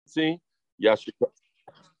See? Yes.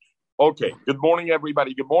 Okay. Good morning,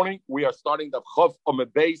 everybody. Good morning. We are starting the Chaf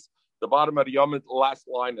Amud Beis, the bottom of the Yomid, last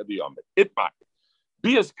line of the Yomid. Itmak.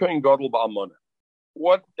 Bias Kohen Gadol Ba'amana.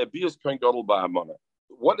 What a Bias Kohen Gadol Ba'amana?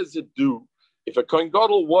 What does it do if a Kohen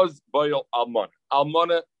Gadol was Baal Almana?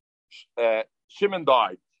 Almana, Shimon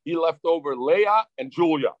died. He left over Leah and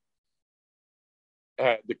Julia.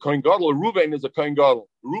 The Kohen Gadol, Reuven, is a Kohen Gadol.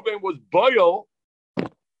 Reuven was Baal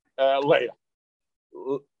Leah.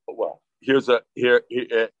 Well,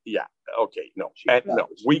 yeah. Okay, no.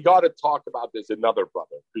 We got to talk about this another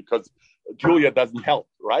brother because Julia doesn't help,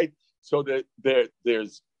 right? So there's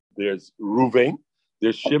Reuven,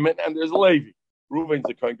 there's Shimon, and there's Levi. Reuven's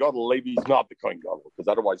the Kohen Gadol. Levi is not the Kohen Gadol because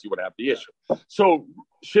otherwise you would have the issue. So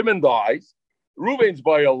Shimon dies. Reuven's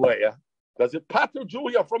by Leah. Does it pater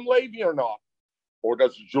Julia from Levi or not? Or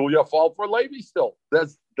does Julia fall for Levi still?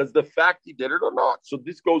 Does the fact he did it or not? So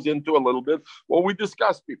this goes into a little bit what we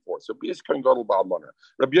discussed before. So Bias Kohen Gadol Ba'amana.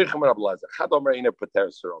 Rabbi Yochanan Rabbi Elazar. Chad Omer Eina Pater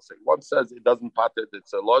Serosei. One says it doesn't pater,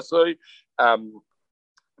 it's a losei.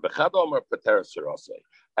 Chad Omer Pater Serosei.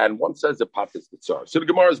 And one says the pater the tzar. So the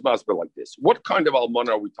Gemara is masber like this. What kind of almana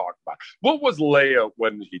are we talking about? What was Leah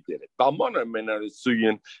when he did it? Almana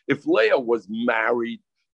Menasuyin. If Leah was married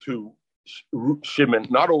to Shimon,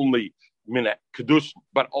 not only Minat Kedush,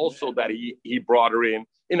 but also that he brought her in.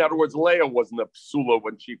 In other words, Leah wasn't a psula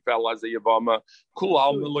when she fell as a Yavama.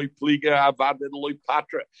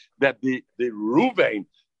 That the Reuven,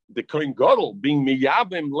 the Kohen Gadol, being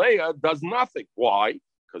miyabim Leah, does nothing. Why?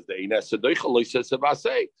 Because the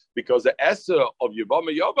because the Esa of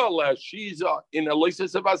Yavama Yavala, she's in a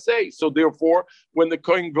Lysis of Asay. So therefore, when the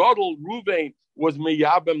Kohen Gadol Reuven was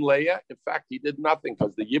miyabim Leah, in fact, he did nothing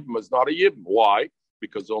because the Yibam is not a Yibam. Why?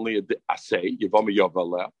 Because only a asay, Yavama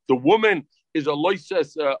Yavala. The woman is a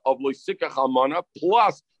loises of loisikach almana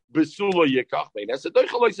plus besula yikach. That's a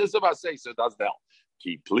loises of asay, so it doesn't help.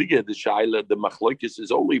 Keep pliga the shaila. The machlokes is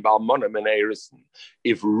only balmana meneirison.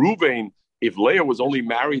 If Leah was only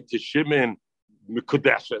married to Shimon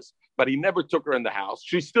Mekudeshes, but he never took her in the house,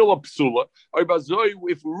 she's still a psula.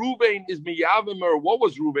 If Reuven is miyavim, or what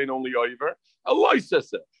was Reuven only over? A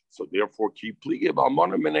loises. So therefore, keep pliga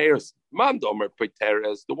balmana meneirison. Mandomer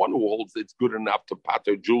Peteres, the one who holds it's good enough to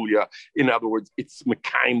pater Julia. In other words, it's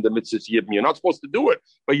Mekayim the mitzvahs yibim. You're not supposed to do it,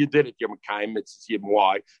 but you did it. You're Mekayim mitzvahs yibim.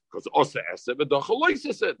 Why? Because Osa Esev the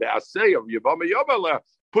Asay of Yavama Yavala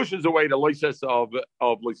pushes away the loises of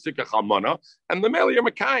Lysikach Hamana, and the male you're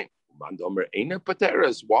Mekayim. Mandomer Eina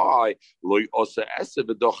Peteres. Why? Loy Osa Esev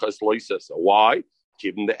v'dochas loises. Why?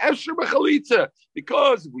 Given the Efsher B'chalitza,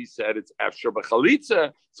 because we said it's Efsher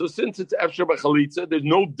B'chalitza. So since it's Efsher B'chalitza, there's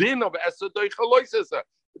no din of Esadoi Chaloisesa.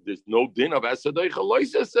 If there's no din of Esadoi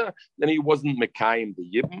Chaloisesa, then he wasn't Mekayim the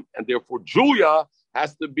Yibim, and therefore Julia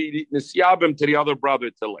has to be Nisyabim to the other brother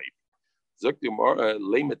to Levi. Oh,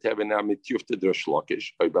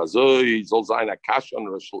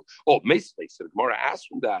 Meisvei said Gemara asked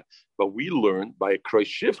from that, but we learned by a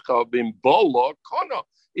Kreishivcha bin Bola Kana.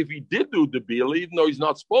 If he did do the Bila, even though he's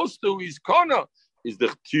not supposed to, he's Kana.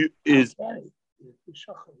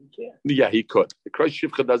 Yeah, he could. The Kreis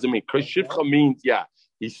Shivcha doesn't mean. Kreis Shivcha means,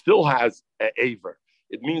 he still has an Aver.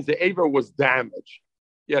 It means the Aver was damaged.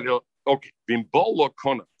 Okay. Vimbola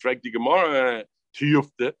Kona. Frag the Gemara to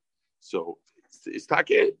Yufte. So it's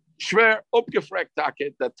Take Shver Upgefrek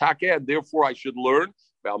Take, that Take, and therefore I should learn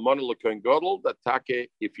Balmana Lekoin Godel, that Take,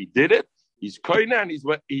 if he did it, he's Koina and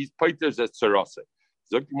he's Peters at Sarase.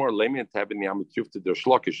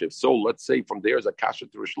 So let's say from there is a kasha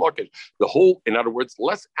to Rish Lakish. In other words,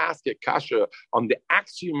 let's ask a kasha on the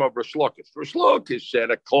axiom of Rish Lakish. Rish Lakish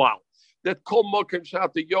said a cloud that kol mokem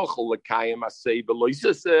shata yochel lekayim asay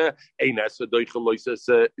beloisese einesa doicha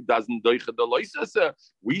loisese doesn't doicha the loisese.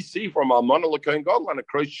 We see from Almana L'Kohen Gadol and a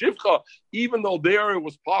Kreis Shivcha, even though there it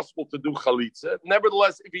was possible to do chalitza,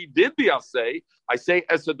 nevertheless, if he did the asay, I say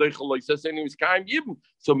esa doicha loisese and he was kaim yibim.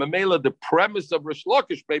 So Mamela, the premise of Rish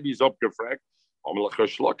Lakish maybe is upgefrekt.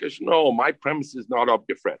 No, my premise is not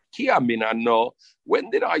upgefrekt. Ki amina no. When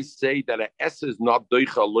did I say that a S is not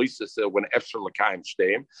doicha loisese when efshar l'kaim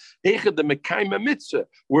shteim? Eicha the mekayim mitzvah,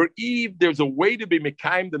 where Eve there's a way to be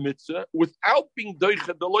mekayim the mitzvah without being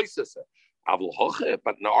doicha the loisese.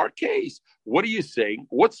 But in our case, what are you saying?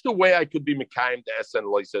 What's the way I could be mekayim the S and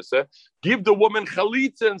loisese? Give the woman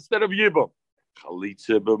chalitza instead of yibum.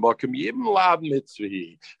 Chalitza b'makom yibum lav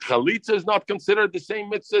mitzvah. Chalitza is not considered the same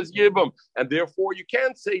mitzvah as yibum, and therefore you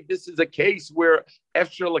can't say this is a case where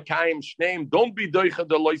efshar l'kayim shneim. Don't be doicha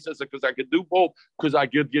the loisese because I could do both because I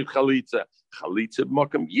could give chalitza. Chalitza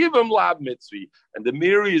b'makom yibum lav mitzvah, and the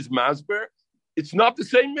Miri is masber. It's not the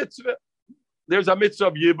same mitzvah. There's a mitzvah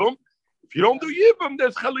of yibum. If you don't do Yibam,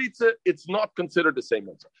 there's Chalitza. It's not considered the same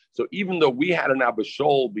mitzvah. So even though we had an Abba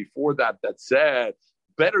Shol before that said,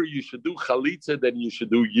 better you should do Chalitza than you should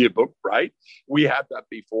do Yibam, right? We had that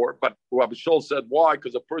before. But Abba Shol said, why?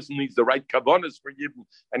 Because a person needs the right Kavanas for Yibam,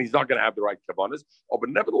 and he's not going to have the right Kavanas. Oh, but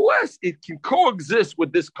nevertheless, it can coexist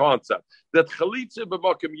with this concept that Chalitza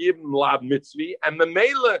b'makom Yibam lab mitzvi, and the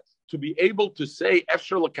Mela to be able to say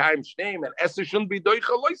Efshar l'kayim shneim, and Esther shouldn't be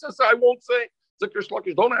doicha loisas, I won't say.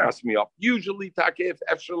 Zikr don't ask me up. Usually, takif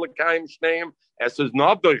efshar l'kayim shneim, Esther is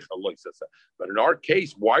not doicha loisas. But in our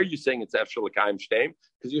case, why are you saying it's efshar l'kayim shneim?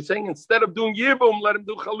 Because you're saying instead of doing yibum, let him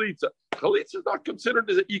do chalitza. Chalitza is not considered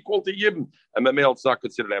as equal to yibum, and the male is not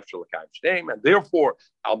considered efshar l'kayim shneim, and therefore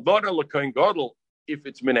al-dana l'kayin gadol. If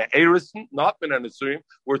it's mina erison, not mina nesuim,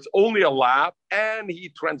 where it's only a lab, and he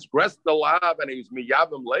transgressed the lab, and he was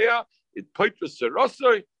miyavim leah, it peitrus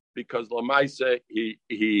serosoi, because lamaisa he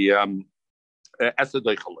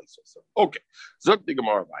esadoi chalitza. Okay, zok the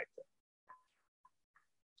Gemara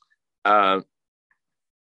weiter.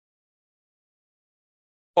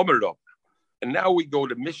 Omerov. And now we go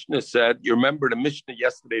to Mishnah said, you remember the Mishnah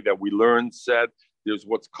yesterday that we learned said there's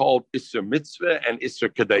what's called Isser Mitzvah and Isser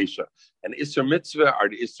Kadesha. And Isser Mitzvah are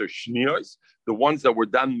the Isser Shniyos, the ones that were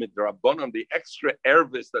done with the Rabbanim, the extra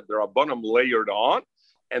ervis that the Rabbanim layered on.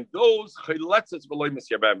 And those, Chiletzes v'loy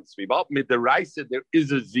Misyabem Tzvival, Midaraisa, there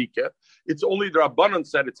is a Zika. It's only the Rabbanim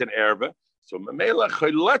said it's an erva. So Mamela,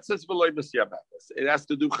 Chiletzes v'loy Misyabem. It has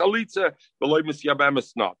to do Chalitza, v'loy Misyabem,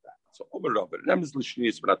 it's not that. So, how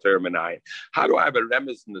do I have a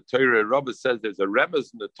remez in the Torah? Rabbi says there's a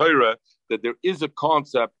remez in the Torah that there is a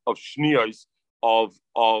concept of shniyos of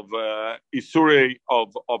isurei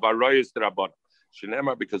of arayos derabbanan.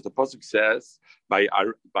 Shenema, because the pasuk says by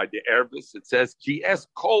the ervis it says ki es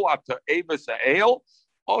kol ata eves ha'el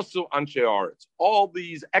also anshe aretz. All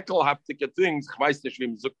these ekelhaftik things.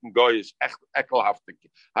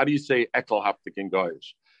 How do you say ekelhaftik in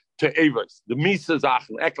goyish? To Avos, the Misa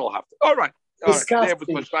Zachen, Ekelhaft. All right. There was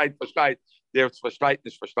Versteit. There's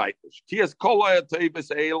Versteit. Kias Kola to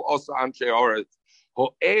Avos Ale, also Anshe Oretz.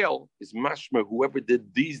 Ho'el is mashma, whoever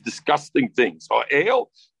did these disgusting things.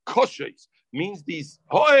 Ho'el, koshes, means these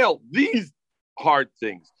hard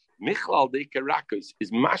things. Michlal de Karakos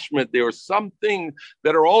is mashma, there are some things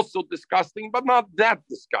that are also disgusting, but not that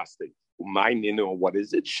disgusting. What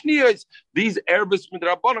is it? Shniyos. These ervis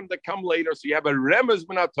midrabanim that come later. So you have a remez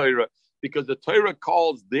min Torah because the Torah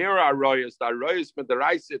calls their arayos. The arayos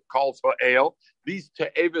midraisa it calls ha'el. These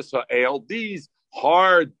te'evis ha'el. These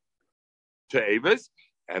hard te'evis,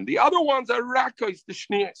 and the other ones are rakos, the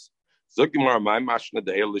shniyos. Zogimar my mashna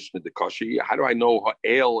de lishna de kashi. How do I know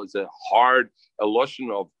ha'el is a hard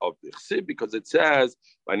lotion of the chsib? Because it says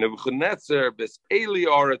by Nebuchadnezzar bes eli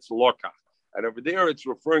aretz lokach. And over there, it's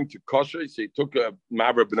referring to kosher. So he took a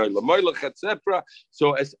mavra b'nai lamoylech, etc.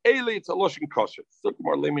 So as Eli, it's a loshin kosher. So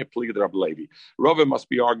Gemara lemi pliged Rab Levi. Rava must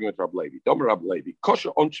be arguing with Rab Levi. Domer Rab Levi.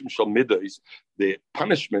 Kosher onshim shel midos. The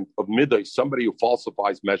punishment of midos, somebody who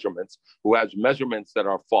falsifies measurements, who has measurements that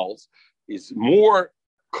are false, is more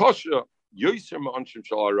kosher. Yoser onshim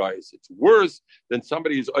shel arayis. It's worse than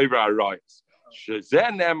somebody who's over arayis.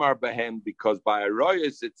 Shezen emar behem, because by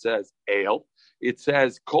arayis it says ale. It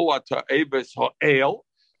says kol ta'eves ha'el.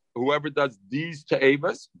 Whoever does these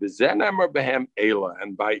ta'eves, b'zenemer behem ela.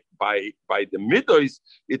 And by the midos,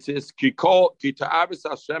 it says ki ta'aves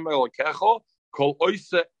Hashem elokecho kol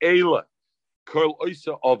oisa ela, kol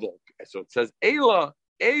oisa ovel. So it says ela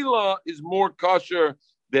is more kosher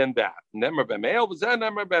than that. Nemer behem el,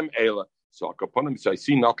 b'zenemer behem ela. So I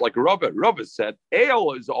see not like Rava. Rava said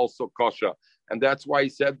el is also kosher, and that's why he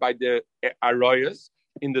said by the arayos.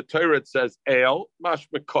 In the Torah it says el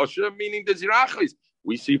mashma kosher, meaning the zirachis.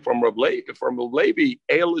 We see from Rav Levi,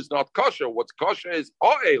 el is not kosher. What's kosher is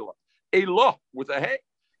ha'ela, elah with a hey.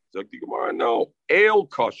 So the Gemara, no, el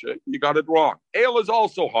kosher. You got it wrong. El is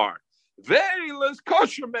also hard. Veil is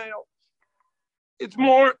kosher male. It's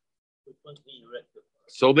more.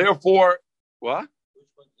 So therefore, what?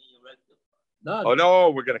 None. Oh no,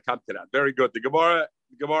 we're going to come to that. Very good. The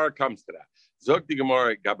Gemara comes to that. Zog the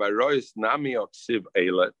Gemara, Gabarois Nami Oksiv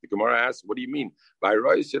Eila. The Gemara asks, what do you mean? By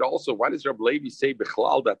Rois, it also, why does Rab Levi say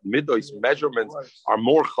Bechlal that midos measurements are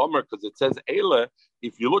more chomer? Because it says Eila.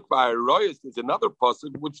 If you look by Rois, there's another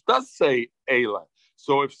pasuk which does say Eila.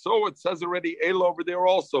 So if so, it says already Eila over there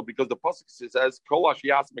also, because the pasuk says Kolash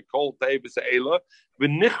Yas Mikol Tevis Eila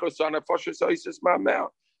v'nichos on a foshes oises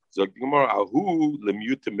ma'amel. So that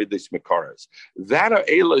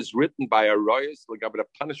Eila is written by a royas, like about a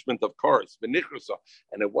punishment of chorus, and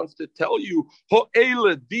it wants to tell you,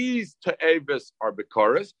 these te'eves are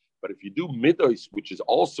bekoras, but if you do midos, which is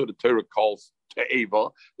also the Torah calls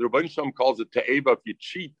te'eva. The Rebbeinu Shalom calls it te'eva if you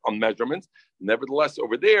cheat on measurements. Nevertheless,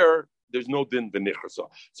 over there, there's no din v'nichasa.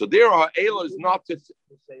 So there, ha'ela is not to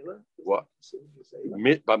what,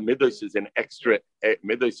 but midos is an extra.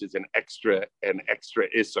 Midos is an extra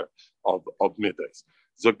iser of midos.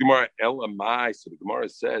 So Gemara Elamai. So the Gemara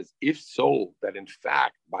says, if so, that in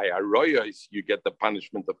fact by arroyos you get the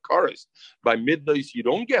punishment of kares. By midos you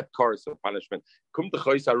don't get kares of punishment. Kum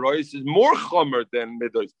t'chayis arroyos is more chomer than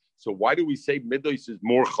midos. So why do we say midos is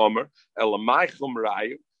more chomer? Elamai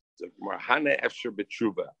chumrayu. So Gemara Hana efsher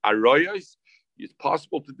b'tshuva. Arroyos, it's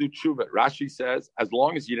possible to do tshuva. Rashi says, as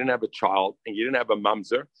long as you didn't have a child and you didn't have a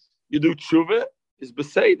mamzer, you do tshuva is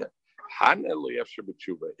beseder.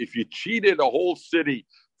 If you cheated a whole city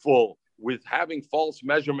full with having false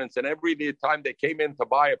measurements, and every time they came in to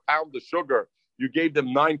buy a pound of sugar, you gave them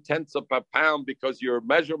 9/10 of a pound because your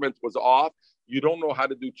measurement was off, you don't know how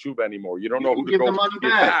to do tshuva anymore. You don't know who to go give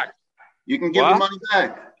back. You can give the money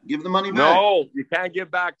back. Give the money back. No, you can't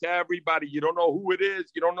give back to everybody. You don't know who it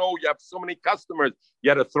is. You don't know. You have so many customers. You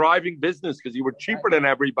had a thriving business because you were cheaper than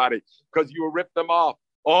everybody because you ripped them off.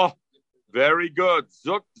 Oh, very good.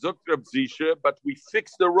 Zuk Reb Zisha, but we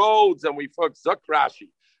fix the roads and we fix Zuk Rashi.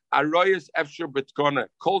 Arroyes efsher betkona.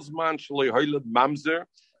 Kolzman shaloi hoyled mamzer.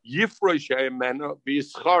 Yifroi she'emena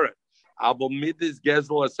v'yischaret. Aber midis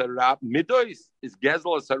gezel as a rab. Midois is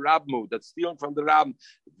gezel as a rabmu. That's stealing from the rab.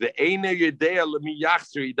 The eine yedea lemi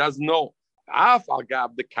yachzer. He doesn't know. Af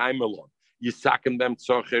agab the kaimelon. Yisakim them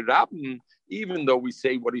tzorche rabben. Even though we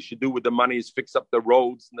say what he should do with the money is fix up the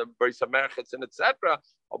roads and the Beis HaMerchetz and etc.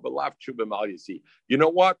 You know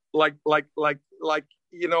what? Like,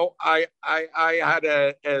 you know, I had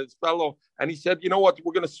a fellow and he said, you know what?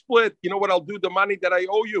 We're going to split. You know what? I'll do the money that I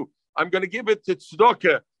owe you. I'm going to give it to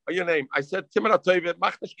tzedakah. Your name? I said, Timon Atoyvet,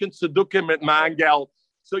 mach nicht kein tzedakah mit mein Geld.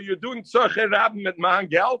 So you're doing tzorche rabben mit mein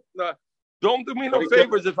Geld? Don't do me no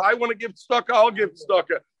favors. If I want to give tzedakah, I'll give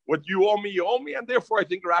tzedakah. What you owe me, and therefore I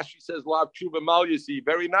think Rashi says lav tshuva mal yisi.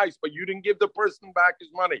 Very nice, but you didn't give the person back his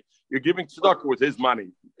money. You're giving tzedakah with his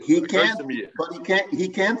money. He can't, but he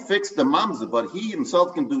can't fix the mamzer, but he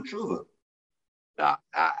himself can do tshuva.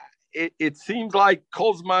 It seems like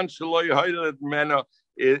kolzman shelo yehoyled mena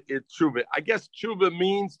it's tshuva. I guess tshuva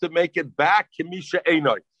means to make it back kimisha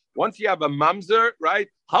einoi. Once you have a mamzer, right?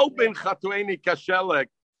 How ben chatueni kashelek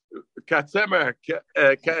katzemer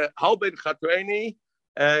how ben chatueni.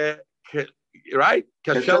 Right?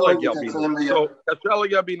 So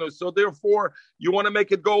therefore, you want to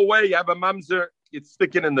make it go away. You have a mamzer, it's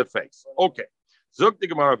sticking in the face. Okay. Zog the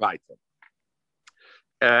Gemara weiter.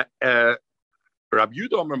 Rabbi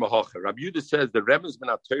Yehuda Omer Mahocha. Rabbi Yehuda says the Rebbe's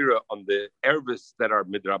Torah on the ervis that are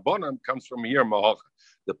midrabanan comes from here Mahocha.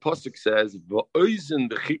 The pasuk says v'ozen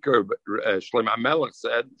the chikar Shlomo HaMelech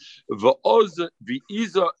said v'ozen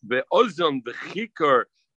the chikar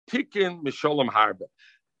tikin misholem harbe.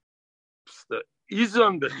 The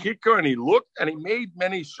Izan the chikar, and he looked and he made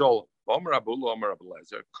many sholem. Before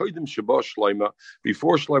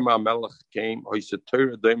Shlomo HaMelech came,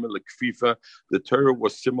 the Torah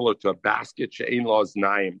was similar to a basket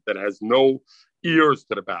that has no ears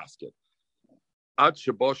to the basket. Ad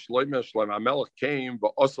Shlomo HaMelech came,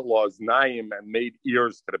 and made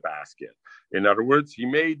ears to the basket. In other words, he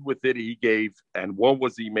made with it, he gave, and what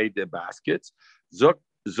was he made the baskets? Zok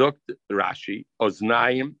Rashi,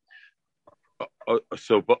 Oznaim.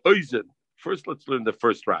 So ba'oizen. First, let's learn the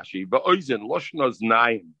first Rashi. Ba'oizen loshon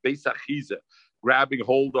oznaim beis achiza, grabbing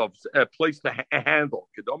hold of a place to handle.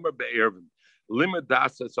 Kedomer be'ervin limad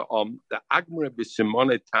dasas the agmar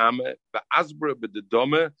b'simone tame be'asbra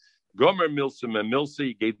b'dedome gomer milsim and milsi.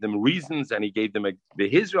 He gave them reasons and he gave them the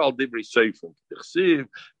Hizral divrei seifrim. T'chsiv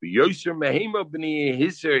v'yoser mehema b'nei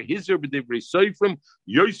hizer b'divrei seifrim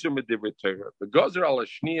yoser b'divrei Torah. The gozer al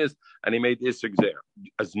hashnias and he made isig there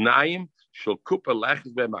as naim. Shel kupa lechz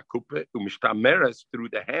b'makupa umishtameres through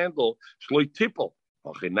the handle shloi tipple.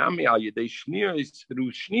 Achinami al yedei shnios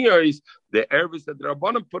through shnios the ervis that the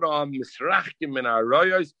Rabbanim put on misrachkim in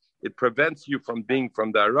arayos. It prevents you from being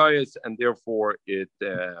from the arayos, and therefore it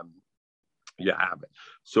you have it.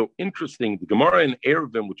 So interesting. The Gemara in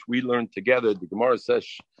Eruvin, which we learned together, the Gemara says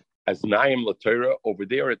as Naim Latera over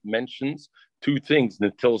there. It mentions two things: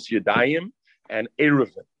 Netilas Yadayim and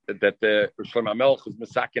Eruvin. That the Shlomo HaMelech was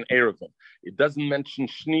Masakin Eruvin. It doesn't mention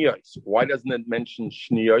Shniyos. Why doesn't it mention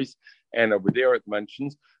Shniyos? And over there it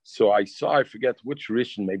mentions. So I forget which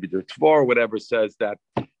Rishon, maybe the Tvar or whatever, says that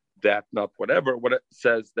not whatever. What it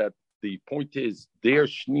says that the point is their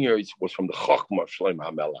Shniyos was from the Chochmah of Shlomo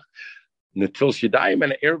HaMelech. Netilas Yadayim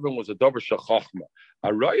and Eruvin was a Dover Shachachma.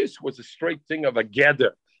 Arayos was a straight thing of a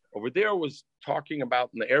Geder. Over there was talking about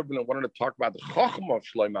in the Erevin, I wanted to talk about the Chachma of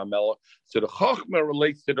Shlomo HaMelech. So the Chachma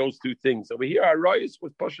relates to those two things. Over here, Arayis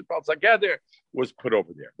was Pashat Bal Tzageder was put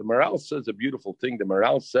over there. The Maral says a beautiful thing. The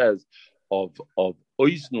Maral says of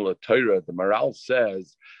Oizen LaTorah, the Maral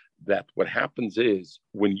says that what happens is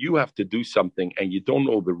when you have to do something and you don't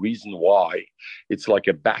know the reason why, it's like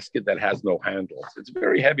a basket that has no handles. It's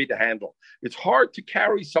very heavy to handle. It's hard to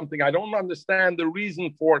carry something. I don't understand the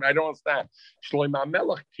reason for it. I don't understand. Shlomo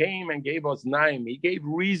HaMelech came and gave us naim. He gave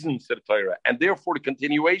reasons to the Torah. And therefore, the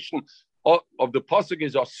continuation of the pasuk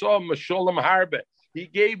is Asah Mesholem Harbe. He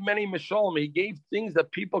gave many Mesholem. He gave things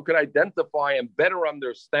that people could identify and better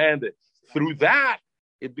understand it. Through that,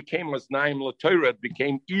 it became Masnaim LaTorah. It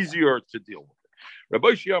became easier to deal with it.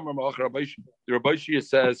 Rabbi Shia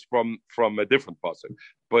says from a different pasuk,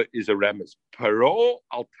 but is a remes. Paro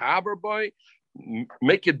al taber boy,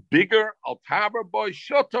 make it bigger. Al taber boy,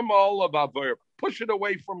 shotam all of avir. Push it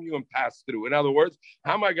away from you and pass through. In other words,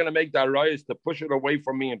 how am I going to make that rayas to push it away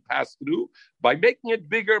from me and pass through? By making it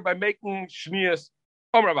bigger, by making shnias.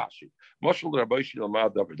 I'll bring you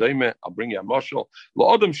a mashal.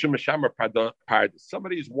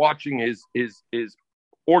 Somebody is watching his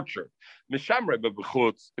orchard.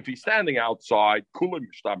 If he's standing outside,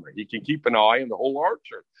 he can keep an eye on the whole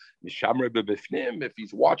orchard. If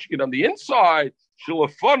he's watching it on the inside,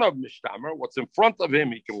 what's in front of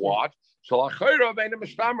him, he can watch.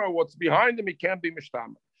 What's behind him, he can't be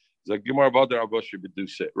mishtamer.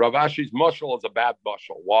 Rav Ashi's mashal is a bad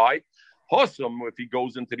mashal. Why? If he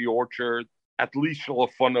goes into the orchard, at least she'll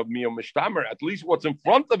have fun of me or mishtamer. At least what's in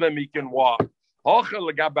front of him, he can walk.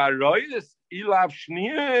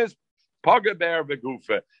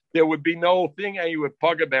 There would be no thing, and you would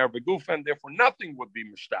pagaber begufa, and therefore nothing would be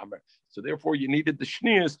mishtamer. So therefore, you needed the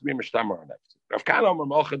shnias to be mishtamer on it. The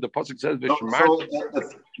pasuk says,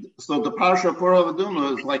 so the parsha Pura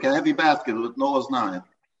Vaduma is like a heavy basket with Noah's knife.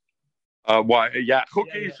 Why? Yeah.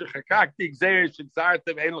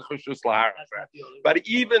 But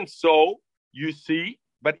even so, you see.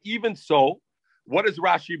 But even so, what does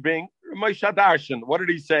Rashi bring? What did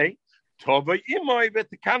he say? So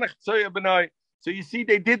you see,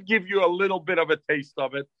 they did give you a little bit of a taste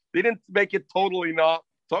of it. They didn't make it totally not.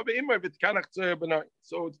 So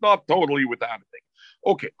it's not totally without a thing.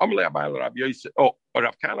 Okay.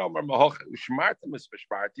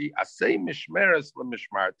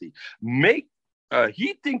 Make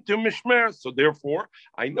heating to mishmeres. So therefore,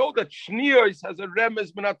 I know that Shnios has a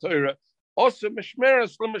remes min haTorah. Also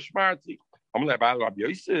mishmeres lemishmarti.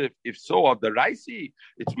 If so, the Raisi,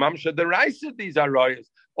 it's mamsha the Raisi. These are rayas.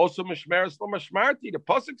 Also mishmeres lemishmarti. The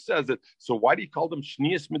pasuk says it. So why do you call them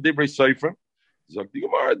Shnios medivrei seifrim?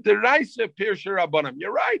 The Raisa Pirsha Rabbanim.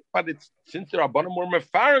 You're right, but it's since the Rabbanim were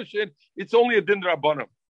mefarishing, it's only a din Rabbanim.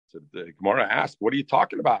 So the Gemara asked, "What are you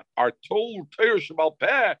talking about? Our told Torah Shabal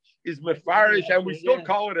Peh is mefarish, and we still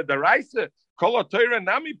call it a deraisa. Call it Torah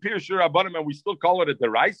Nami Pirsha Rabbanim, and we still call it a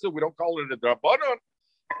deraisa. We don't call it a Rabbanim."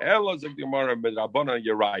 Ella the Gemara Rabbanim.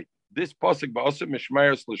 You're right. This pasuk ba'osim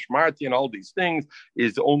mishmeres l'shmarti and all these things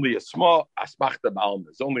is only a small asmachta ba'alma.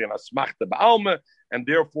 It's only an asmachta ba'alma, and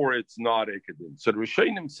therefore it's not a kedin. So the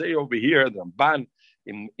Rishonim say over here, the Ramban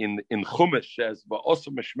in Chumash says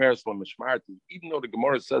ba'osim mishmeres l'mishmarti. Even though the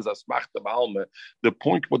Gemara says asmachta ba'alma, the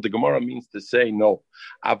point what the Gemara means to say no.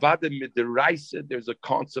 Avada midiraisa. There's a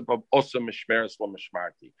concept of osim mishmeres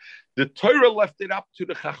l'mishmarti. The Torah left it up to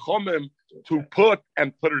the Chachomim to put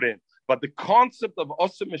it in. But the concept of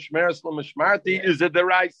Osim Mishmeres L'Mishmarti is a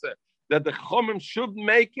deraisa. That the Chomim should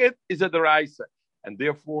make it is a deraisa. And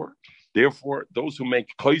therefore, those who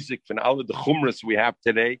make koizik from all of the chumras we have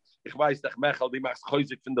today, ich weiß, that Mechel, die machst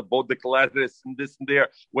koizik from the bodek lettuce and this and there.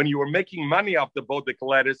 When you were making money off the bodek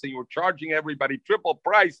lettuce and you were charging everybody triple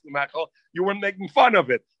price, Mechel, you were making fun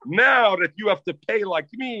of it. Now that you have to pay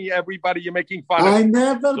like me, everybody you're making fun of. I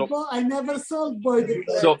never sold bodek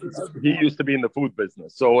lettuce. So he used to be in the food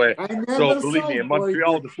business. So believe me, in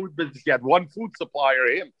Montreal, the food business, he had one food supplier,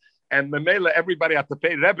 him, and Memela, everybody had to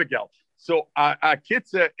pay Rebegel. So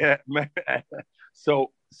kids,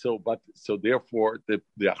 so therefore the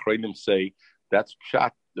Achronim say that's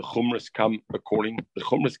pshat. The chumras come according to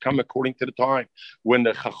the time. When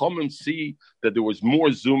the chachomim see that there was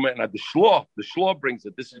more zuma, and the shloh brings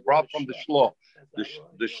it. This is brought from the shloh.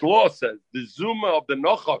 The shloh says the zuma of the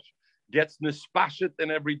nochash gets nispashet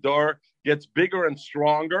in every door, gets bigger and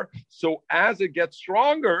stronger. So as it gets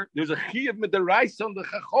stronger, there's a chiyuv midaraisa on the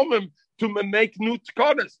chachomim to make new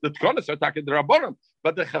tkonas. The tkonas are talking the rabbanim,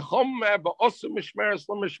 but the chachomim have also mishmeres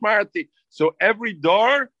l'mishmarti. So every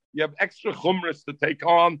door you have extra chumras to take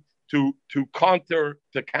on to counter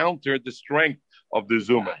the strength of the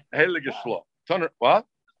zuma. Heilige shlo. What?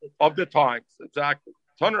 of the times. Exactly.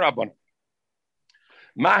 Ton Rabbanan.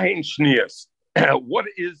 Mahin Shnias. What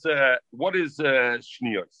is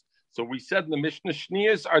Shnias? So we said in the Mishnah,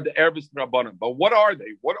 Shnias are the Erbis Rabbanan. But what are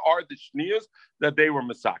they? What are the Shnias that they were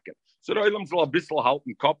masakin? So the Olam Zal Bissel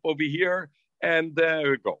Halten Cup over here, and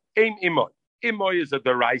there we go. Aim Imoy. Imoy is a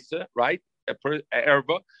deraisa, right? A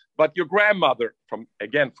erva. But your grandmother, from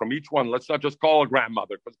each one, let's not just call a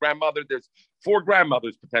grandmother, because grandmother, there's 4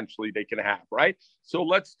 grandmothers potentially they can have, right? So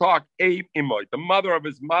let's talk Aim Imoy, the mother of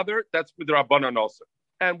his mother, that's with Rabbanan also.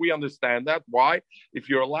 And we understand that. Why? If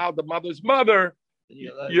you're allowed the mother's mother,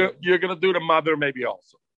 you're going to do the mother maybe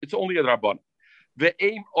also. It's only a Rabbanan. The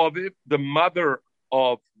aim of it, the mother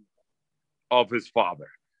of his father.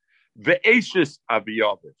 The Ashes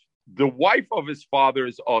Aviyavit. The wife of his father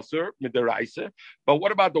is Osir, Midaraisa. But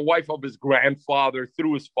what about the wife of his grandfather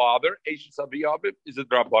through his father? Ashes Aviyavit is a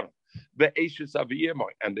Rabbanan. The Ashes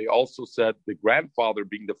Aviyemoy. And they also said the grandfather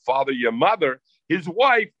being the father, your mother, his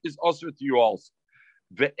wife is Osir to you also.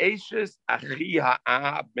 The Ashes Achi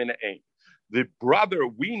Ha'ab Menaim. The brother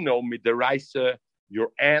we know, Midaraisa,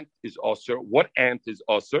 your aunt is Osir. What aunt is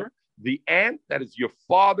Osir? The aunt that is your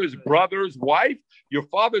father's brother's wife, your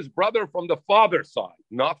father's brother from the father's side,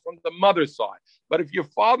 not from the mother's side. But if your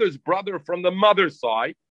father's brother from the mother's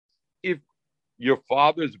side, if your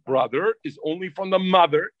father's brother is only from the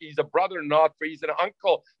mother, he's a brother, he's an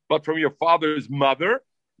uncle, but from your father's mother,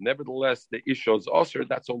 nevertheless, the issue is Osir,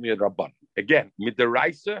 that's only a Rabban. Again,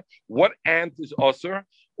 Midaraisa, what aunt is Osir?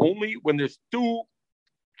 Only when there's 2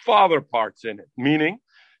 father parts in it, meaning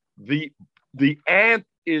the aunt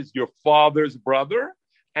is your father's brother.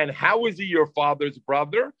 And how is he your father's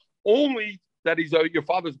brother? Only that he's your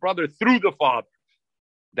father's brother through the father.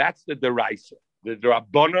 That's the deraisa. The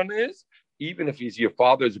Rabbanan is, even if he's your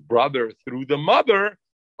father's brother through the mother,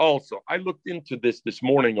 also. I looked into this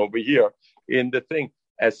morning over here in the thing,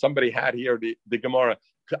 as somebody had here, the Gemara.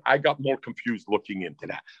 I got more confused looking into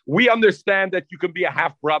that. We understand that you can be a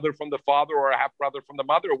half brother from the father or a half brother from the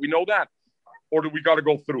mother. We know that. Or do we got to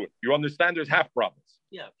go through it? You understand there's half brothers.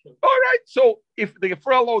 Yeah, sure. All right. So if the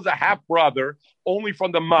fellow is a half brother only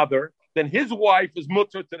from the mother, then his wife is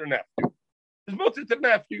mutter to the nephew. Is mutter to the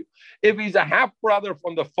nephew. If he's a half brother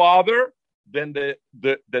from the father, then the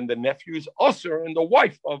nephew is usher and the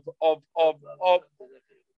wife of the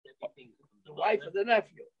wife of the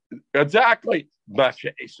nephew. Exactly.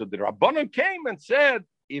 So the Rabbanan came and said,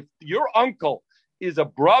 if your uncle is a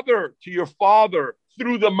brother to your father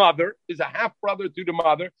through the mother, is a half brother to the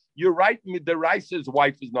mother, you're right. Midraisa's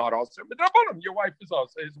wife is not also. Midrabanan, your wife is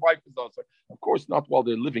also. His wife is also. Of course, not while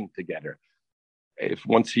they're living together. If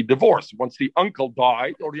once he divorced, once the uncle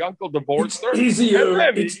died or the uncle divorced her, it's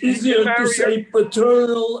easier to say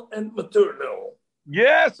paternal and maternal.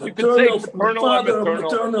 Yes, you can say paternal and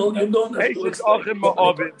maternal. You don't have to explain.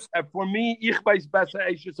 And for me,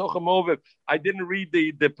 I didn't read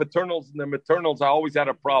the paternals and the maternals. I always had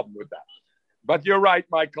a problem with that. But you're right,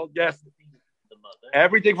 Michael. Yes.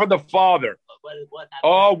 Everything from the father.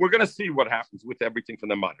 Oh, we're going to see what happens with everything from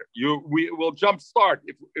the mother. We will jump start.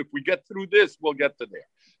 If we get through this, we'll get to there.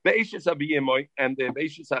 And the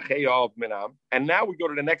of Minam. And now we go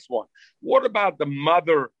to the next one. What about the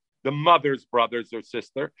mother's brothers or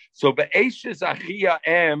sister? So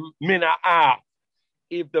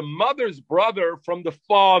if the mother's brother from the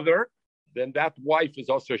father, then that wife is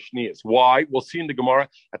also shnias. Why? We'll see in the Gemara.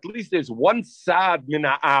 At least there's one sad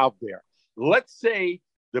mina'av there. Let's say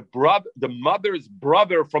the mother's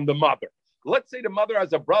brother from the mother. Let's say the mother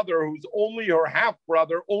has a brother who's only her half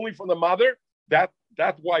brother, only from the mother. That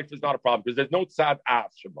wife is not a problem because there's no tzad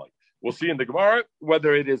av shabbat. We'll see in the Gemara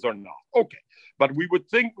whether it is or not. Okay, but we would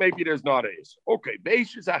think maybe there's not is. Okay,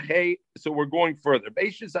 beishes achei. So we're going further.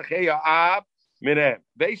 Beishes achei av minem.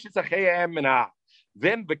 Beishes achei am minah.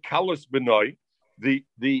 Then the kalos benoy.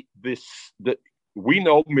 We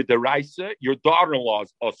know midaraisa, your daughter-in-law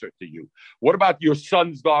is usher to you. What about your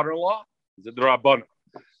son's daughter-in-law? Is it the Rabbana?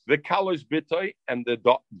 The kalos bitoy and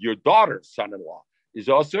your daughter's son-in-law is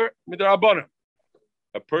usher midarabana.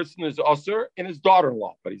 A person is usher in his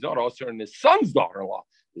daughter-in-law, but he's not usher in his son's daughter-in-law.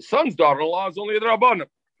 His son's daughter-in-law is only the Rabbana.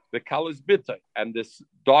 The kalos bitoy and this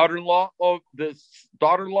daughter-in-law of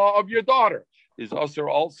your daughter is usher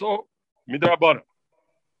also midarabana.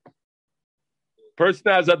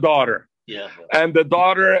 Person has a daughter. Yeah. And the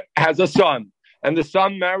daughter has a son, and the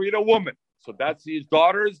son married a woman. So that's his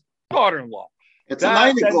daughter's daughter-in-law. It's an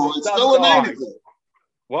einikel. It's still an einikel.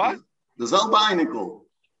 What? The selbe einikel.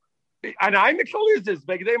 An einikel is this.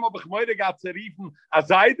 Because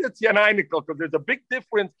there's a big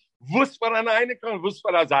difference. Wus for an einikel and wus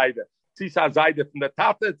for a Seide. She's a Seide from the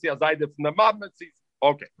Tate, she's a Seide from the Mama.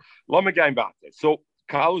 Okay. Let me go back there. So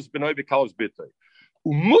Kalus b'noi v'kalus b'toi.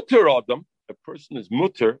 Umuter adam, a person is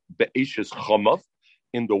muter be'eshes chamav,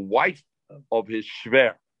 in the wife of his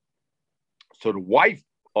shver. So the wife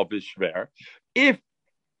of his shver, if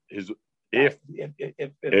it's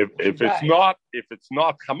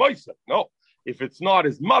not chamoisa, no, if it's not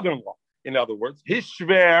his mother-in-law, in other words, his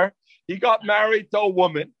shver, he got married to a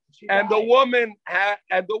woman, and the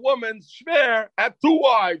woman's shver had two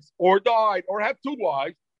wives, or died, or had two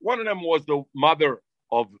wives. One of them was the mother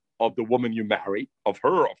of the woman you married, of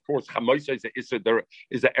her, of course, chamoisa is a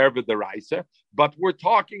erva deraisa, but we're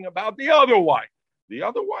talking about the other wife. The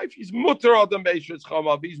other wife, he's mutter adam beishes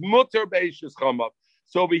chamav. He's mutter beishes chamav.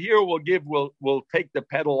 So over here, we'll take the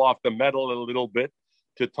pedal off the metal a little bit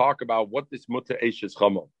to talk about what this mutter beishes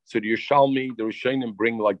chamav. So the Yerushalmi, the Rishonim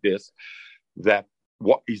bring like this, that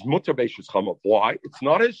what he's mutter beishes chamav. Why? It's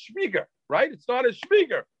not his shviger, right? It's not his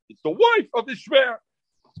shviger. It's the wife of the shver.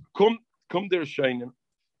 Come the Rishonim,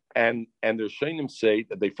 and the Rishonim say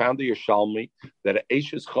that they found the Yerushalmi that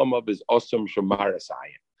beishes chamav is osam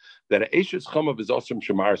shemarasayim. That Eishes Chamav is also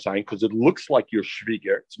Shemar sign because it looks like your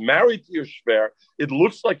Shviger. It's married to your Shver. It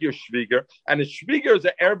looks like your Shviger. And a Shviger is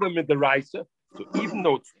an erba midaraisa. So even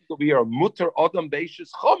though it's to be a mutter Adam Beishes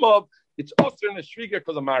Chamav, it's also in a Shviger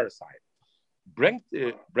because of Marasai. But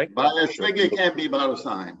a Shviger can't be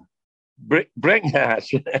Marasai. Bring the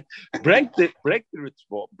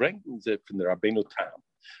Ritzvot, bring it from the Rabbeinu Tam.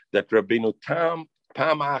 That Rabbeinu Tam,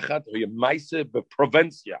 Pam Achat, or Maise,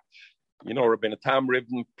 Provincia. You know, Rabbeinu Tam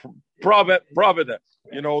Ribn Provida.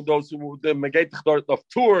 You know, those who the Megatich of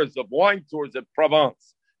tours, of wine tours at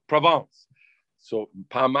Provence. So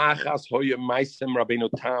Pamachas Hoya Maisim Rabbeinu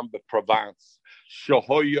Tam be Provence.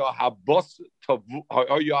 Shohoya Habosser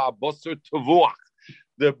Tavuach.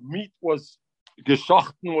 The meat was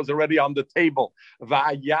geschochten was already on the table.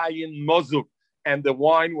 Va'yayin Mozuk. And the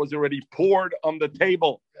wine was already poured on the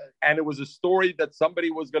table. And it was a story that somebody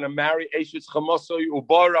was going to marry Eishes Chamosoy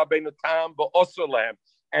Ubar Rabbeinu Tam Ba'osolem,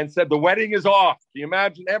 and said the wedding is off. Can you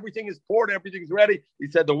imagine? Everything is poured, everything's ready. He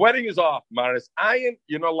said the wedding is off. Maris Ayin,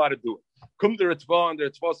 you're not allowed to do it. Come to Ritzvah, and the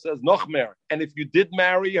Ritzvah says Nochmer. And if you did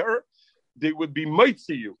marry her, they would be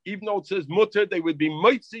mitzi you. Even though it says mutter, they would be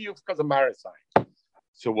mitzi you because of Maris Ayin.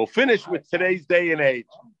 So we'll finish with today's day and age.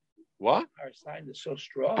 What? Our sign is so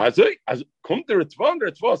strong. As come to Ritzvah, the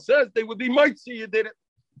Ritzvah says they would be mitzi you did it.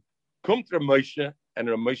 Come to Ramosha, and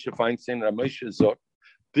Ramosha Feinstein, Ramosha Zot.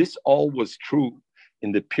 This all was true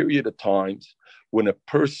in the period of times when a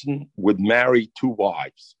person would marry two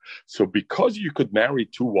wives. So because you could marry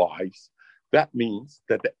two wives, that means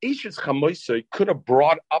that the Eishes Chamoisei could have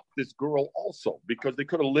brought up this girl also, because they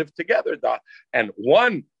could have lived together. And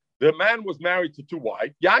the man was married to two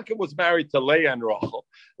wives. Yaakov was married to Leah and Rachel.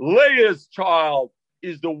 Leah's child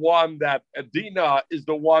is the one that Adina is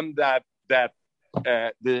the one that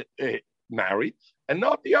married, and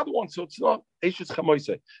not the other one. So it's not Eishes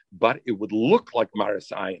Chamoisei, but it would look like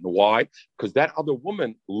Marasayan. Why? Because that other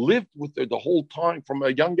woman lived with her the whole time from a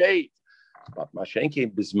young age. But Mashenke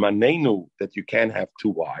Bismanenu, that you can have two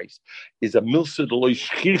wives, is a milsa deloy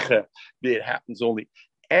shchicha. It happens only.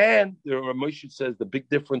 And the Ramosha says the big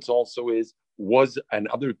difference also is and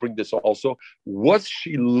others bring this also, was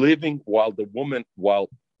she living while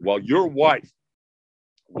your wife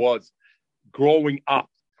was growing up?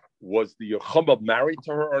 Was the Yochamba married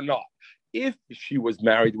to her or not? If she was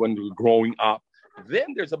married when they were growing up,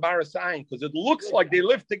 then there's a Barasayan, because it looks like they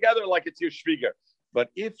lived together like it's your Shviger. But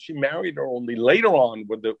if she married her only later on,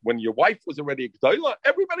 when your wife was already G'dayla,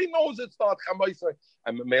 everybody knows it's not Chamaisa.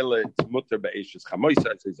 And Mamela, it's Mutter Be'eshes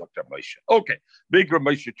Chamaisa, it says Dr. Moshe. Okay, big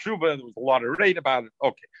Ramosha Tshuva, there was a lot of rain about it.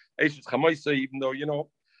 Okay, Eshes Chamaisa, even though,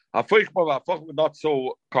 not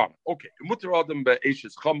so common. Okay, Mutter Adam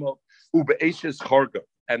Be'eshes Chama, Ube'eshes Charga.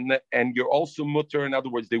 And you're also mutter, in other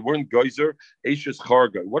words, they weren't geyser, Eshes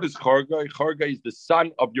Charga. What is Charga? Charga is the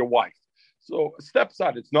son of your wife. So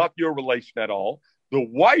stepson, it's not your relation at all.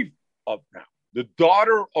 The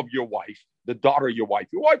daughter of your wife,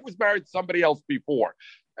 your wife was married to somebody else before,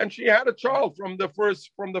 and she had a child from the first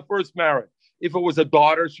marriage. If it was a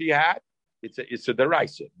daughter she had, it's a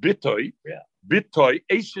deraisa. Bitoy,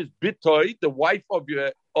 Eshes bitoy, the wife of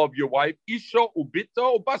your wife, Isha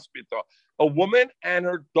ubito ubasbito, a woman and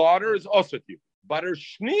her daughter is also to you, but her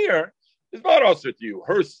shneer is not also to you.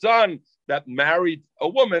 Her son that married a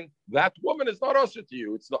woman, that woman is not also to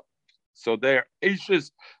you. It's not. So there,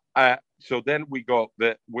 Eshes. So then we go.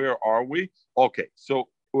 Where are we? Okay. So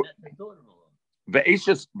the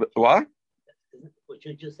Eshes. What? What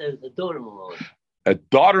you just said is a daughter-in-law. A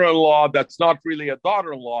daughter-in-law. That's not really a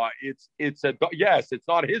daughter-in-law. It's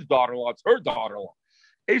not his daughter-in-law. It's her daughter-in-law.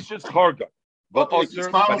 Eshes Charga. But it's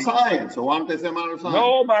Marasayan. So why don't they say Marasayan?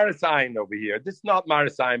 No Marasayan over here. This is not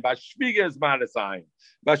Marasayan. Bashviga is Marasayan.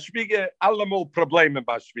 Bashviga, alamo problem in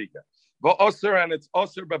Bashviga. But Osir, and it's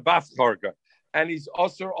Osir bebascharga. And he's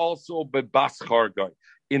Osir also bebascharga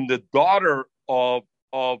in the daughter of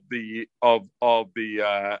the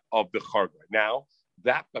charga. Now,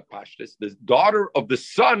 that Bapashtis, the daughter of the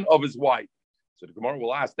son of his wife. So the Gemara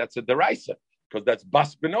will ask, that's a deraisa, because that's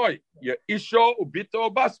bas benoy. Your isho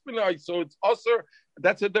ubito bas benoy. So it's usher.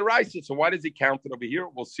 That's a deraisa. So why does he count it over here?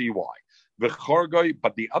 We'll see why. V'chargoi,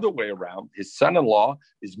 but the other way around, his son-in-law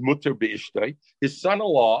is mutter be'ishtay. His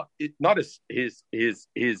son-in-law, not the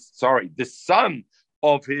son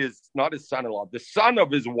of his, not his son-in-law, the son of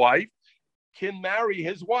his wife can marry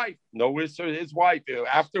his wife. No, his wife.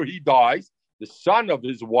 After he dies, the son of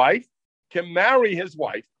his wife can marry his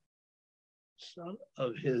wife. Son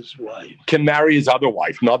of his wife can marry his other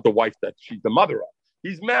wife, not the wife that she's the mother of.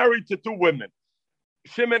 He's married to two women.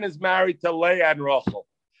 Shimon is married to Leah and Rachel.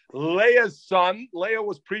 Leah's son, Leah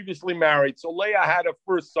was previously married, so Leah had a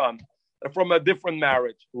first son from a different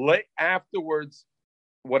marriage. Afterwards,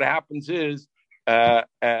 what happens is Leah,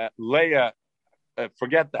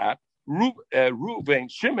 forget that.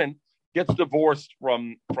 Reuven, Shimon gets divorced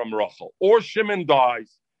from Rachel, or Shimon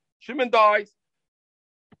dies.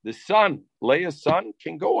 The son, Leah's son,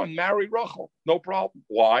 can go and marry Rachel. No problem.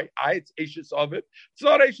 Why? It's Eishes of it. It's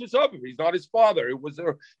not Eishes of it. He's not his father. It was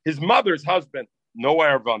his mother's husband. No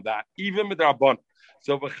error on that. Even with Rabban.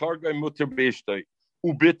 So v'chargay muter be'ishtay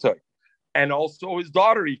ubitay. And also his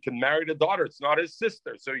daughter. He can marry the daughter. It's not his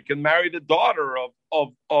sister. So he can marry the daughter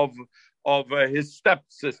of his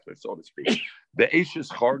stepsister, so to speak. The Eishes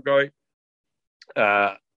chargay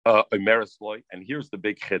Amerisloy. And here's the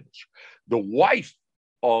big chiddush. The wife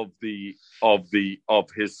of his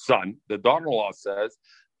son, the daughter-in-law says,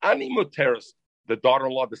 Ani muteris, the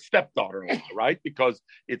daughter-in-law, the stepdaughter-in-law, right? Because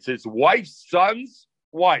it's his wife's son's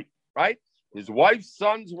wife, right? His wife's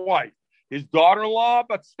son's wife. His daughter-in-law,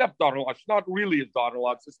 but stepdaughter-in-law. She's not really his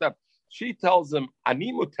daughter-in-law, it's a step. She tells him,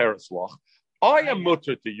 Ani muteris loch, I am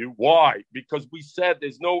mutter to you. Why? Because we said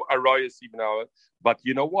there's no arayas even now. But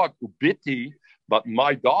you know what? Ubiti, but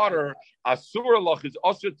my daughter, Asura loch, is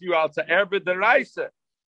also to you out to erbe deraisa.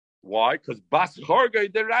 Why? Because bas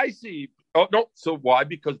chargay deraisi. Oh no. So why?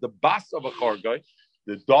 Because the bas of a chargay,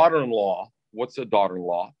 the daughter-in-law. What's a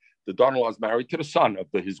daughter-in-law? The daughter-in-law is married to the son of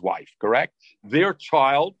his wife. Correct. Their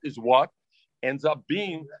child is what ends up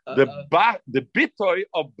being the bitoy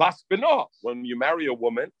of bas beno. When you marry a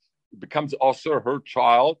woman, it becomes also her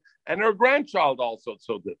child and her grandchild also.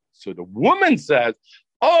 So the woman says,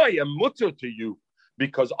 "I am mutter to you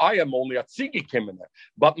because I am only a tzigi kimene,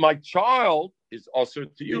 but my child is also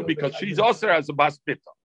to you because she's also as a bas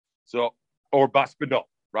bita, so or bas bino,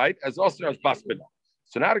 right? As also as bas bino."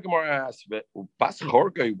 So now the Gemara asks, "Bas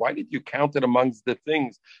chorgei, why did you count it amongst the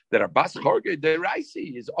things that are bas chorgei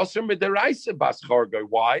deraisi? Is also mideraisa bas chorgei?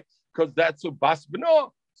 Why? Because that's a bas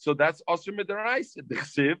bino. So that's also mideraisa. The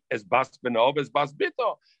chsiv as bas bino as bas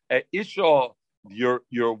bito. Isha,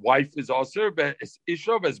 your wife is also as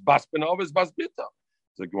isha as bas bino as bas bito.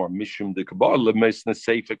 So Mishum de Kabbalah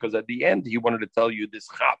Sefer, because at the end he wanted to tell you this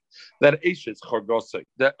chap that Eish is Chargosai,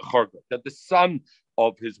 that the son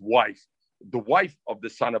of his wife, the wife of the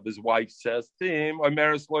son of his wife says to him,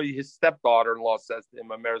 Amerisloi, his stepdaughter-in-law says to him,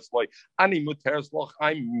 Amerisloi, Ani mutersloch,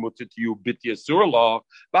 I'm mutter to you, Bitya Surloch,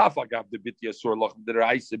 Bafagav the Bitya Surloch, the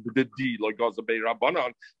Raisa, the D, like Gozabay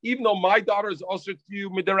Rabbanon, even though my daughter is also to you,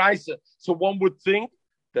 Midaraisa. So one would think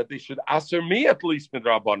that they should answer me at least,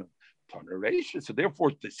 Midrabanon. So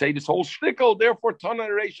therefore, to say this whole shtickle, therefore,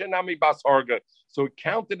 toneration nami bas harga. So it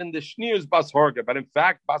counted in the shneers bas harga, but in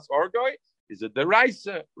fact, bas harga is a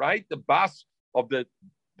deraisa, right? The bas of the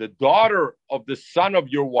daughter of the son of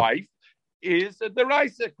your wife is a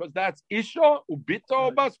deraisa because that's isha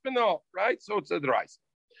ubito bas bino, right? So it's a deraisa.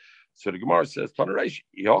 So the Gemara says toneration.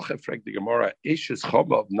 Yochefrek the Gemara ishes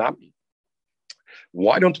chama of nami.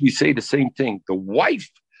 Why don't we say the same thing? The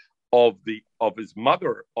wife of his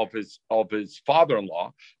mother, of his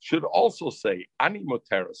father-in-law, should also say, Ani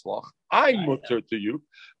muteris loch, I'm muter to you,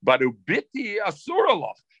 but ubiti asura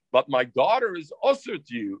loch, but my daughter is also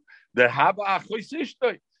to you. The haba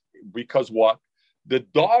achoisishtay. Because what? The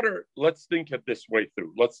daughter, let's think it this way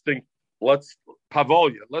through. Let's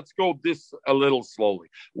Pavolia. Let's go this a little slowly.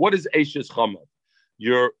 What is Eishes Chamav?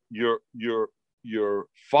 Your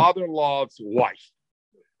father-in-law's wife.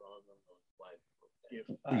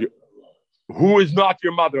 Who is not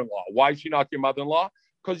your mother-in-law? Why is she not your mother-in-law?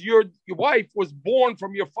 Because your wife was born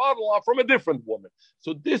from your father-in-law from a different woman.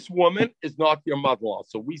 So this woman is not your mother-in-law.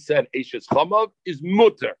 So we said Eishes Chamav is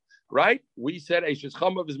mutter. right? We said Eishes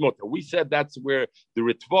Chamav is mutter. We said that's where the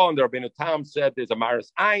Ritva and the Rabbeinu Tam said there's a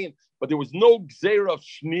Maris Ayin, but there was no Gzeira of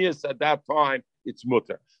Shnias at that time. It's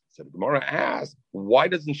mutter. So the Gemara asked, why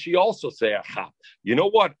doesn't she also say a chap? You know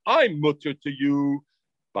what? I'm mutter to you,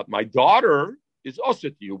 but my daughter is also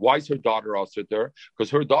to you. Why is her daughter also to her?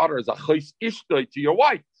 Because her daughter is a chais ishtoi to your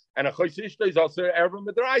wife. And a chais ishtoi is also erva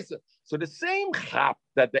midraisa. So the same chap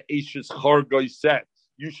that the Eishes Chargoi said,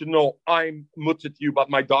 you should know I'm mutter to you, but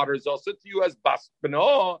my daughter is also to you as bas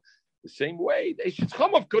b'no. The same way, the Eishes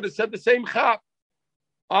Chamav could have said the same chap.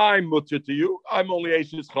 I'm mutter to you. I'm only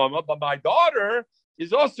Eishes Chamav, but my daughter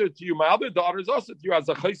is also to you. My other daughter is also to you as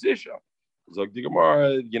a chais isha. So the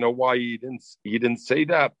Gemara, you know why he didn't say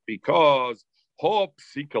that? Because ho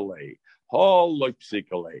psikale, ho lo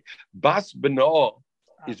psikale, bas b'no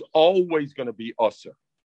is always going to be usher.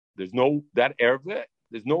 There's no that erve.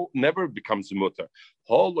 There's no never becomes mutter.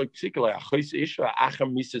 She's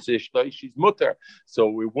mutter.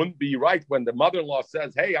 So it wouldn't be right when the mother-in-law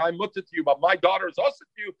says, "Hey, I'm mutter to you, but my daughter is also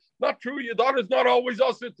to you." Not true. Your daughter is not always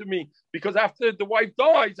also to me because after the wife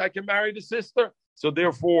dies, I can marry the sister. So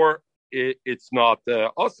therefore, it's not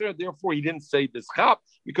usher. Therefore, he didn't say this chap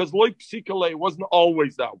because loy psikale wasn't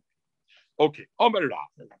always that way. Okay, Omer Rav.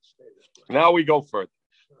 Now we go further.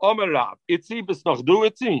 Omer Rav, itzi bis noch du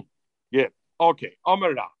itzi. Yeah. Okay,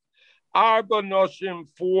 Omer Rav. Arba noshim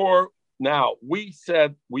 4. Now, we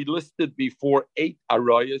listed before 8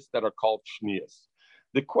 arayas that are called shnias.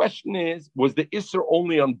 The question is, was the Isser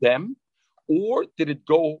only on them, or did it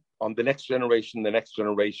go on the next generation,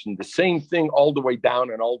 the same thing all the way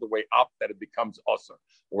down and all the way up that it becomes Asr?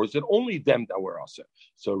 Or is it only them that were Asr?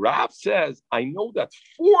 So Rav says, I know that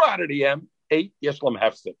 4 out of the 8, Yeshlam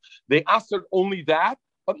Hefsid. They Asr only that,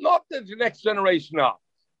 but not the next generation up.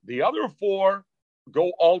 The other 4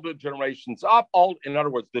 go all the generations up. In other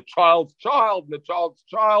words, the child's child,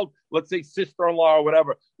 let's say sister-in-law or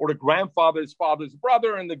whatever, or the grandfather's father's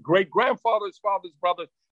brother and the great-grandfather's father's brother.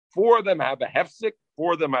 4 of them have a hefsek,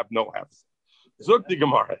 4 of them have no hefsek. Zuk the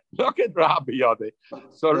Gemara. Look at Rabbi Yodeh.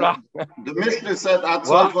 So the Mishnah said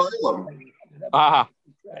Atzot V'Olam.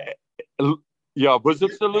 Yeah, was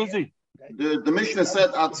it Salusi? The Mishnah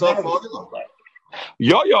said Atzot V'Olam.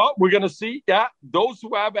 Yeah, we're going to see. Yeah, those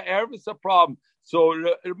who have an Erev is a problem. So,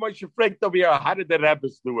 Moshe fragt over here, how did the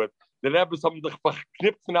Rebbes do it? The Rebbes haben dich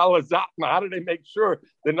verknippt von alle Sachen. How do they make sure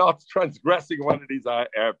they're not transgressing one of these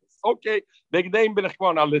Ereves? Okay, wegen dem bin ich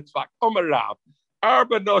gewoon an Litzvak. Omer Rav.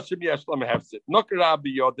 Arba noshim yeshlam hefzit. Nok Rabbi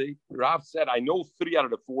Yodeh. Rav said, I know 3 out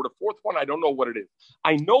of the 4. The 4th one, I don't know what it is.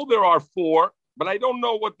 I know there are 4, but I don't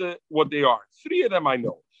know what they are. 3 of them I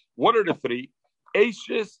know. What are the 3?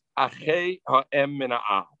 Eishes achei ha'em min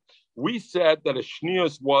ha'av. We said that a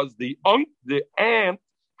shnius was the aunt.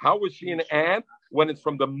 How was she an aunt? When it's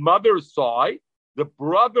from the mother's side, the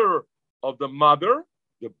brother of the mother,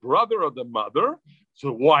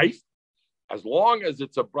 so wife, as long as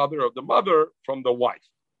it's a brother of the mother from the wife,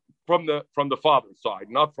 from the father's side,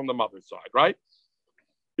 not from the mother's side, right?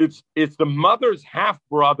 It's the mother's half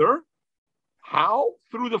brother. How?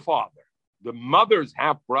 Through the father. The mother's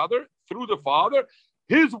half brother through the father.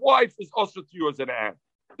 His wife is also to you as an aunt.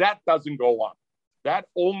 That doesn't go up. That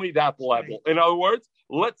only that level. In other words,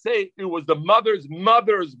 let's say it was the mother's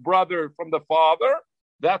brother from the father.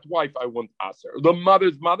 That wife I wouldn't ask her. The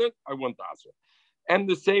mother's mother, I wouldn't ask her. And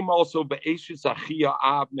the same also, if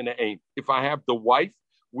I have the wife,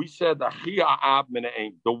 we said the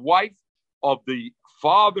wife of the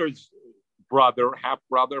father's brother, half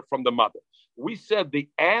brother from the mother. We said the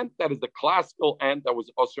aunt that is the classical aunt that was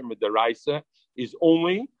Osir Midaraisa is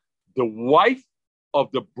only the wife of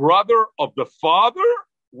the brother of the father,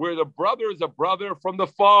 where the brother is a brother from the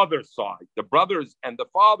father's side. The brothers and the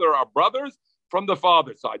father are brothers from the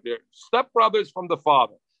father's side. They're stepbrothers from the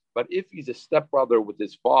father. But if he's a stepbrother with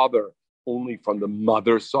his father only from the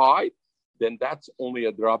mother's side, then that's only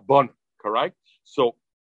a drabban, correct? So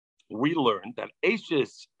we learned that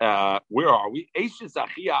Eishes, where are we? Eishes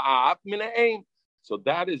achia ha'av min ha'em. So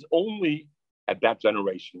that is only at that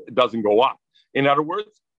generation. It doesn't go up. In other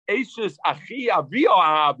words, Eishes achia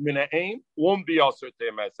v'ha'av min ha'em won't be also to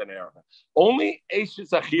him as an error. Only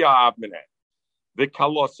Eishes achia ha'av min ha'em. The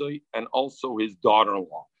kalosai and also his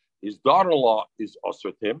daughter-in-law. His daughter-in-law is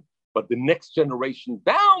also to him, but the next generation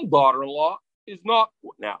down daughter-in-law is not.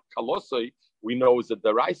 Now, kalosai, we know is a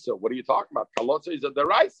deraisa. What are you talking about? Kalosai is a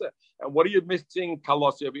deraisa. And what are you missing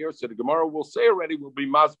kalosai over here? So the Gemara will say already will be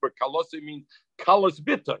masber. Kalosai means kalos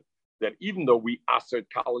bitoi. That even though we assert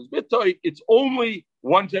kalos bitoi, it's only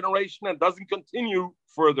one generation and doesn't continue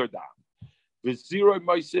further down. With 0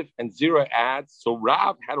 Mosif and 0 adds. So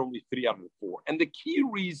Rav had only 3 out of the 4. And the key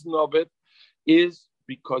reason of it is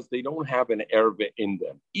because they don't have an erva in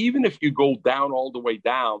them. Even if you go down all the way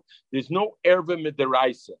down, there's no erva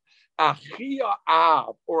midiraisa. Achia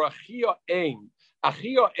av or achia aim.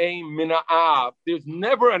 Achia aim mina av. There's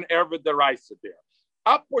never an erva deraisa there.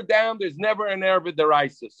 Up or down, there's never an erva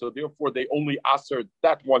deraisa. So therefore, they only answered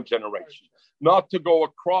that one generation, not to go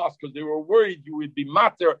across because they were worried you would be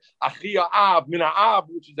mater achia av mina av,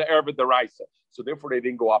 which is the erva deraisa. So therefore, they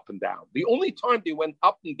didn't go up and down. The only time they went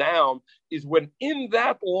up and down is when in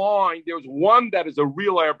that line there's one that is a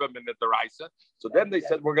real erba mina deraisa. So then they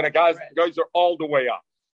said, we're going to guys are all the way up.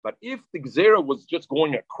 But if the Gzera was just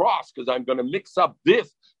going across, because I'm going to mix up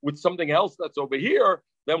this with something else that's over here,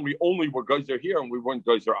 then we only were Geyser here and we weren't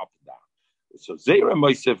Geyser up and down. So Zera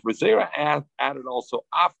Moisef, Zera added also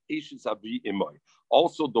Af Eshes Avi Imoy,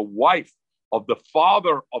 also the wife of the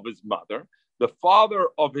father of his mother. The father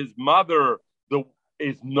of his mother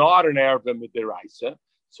is not an Arab Midiraisa.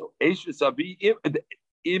 So Eshes Avi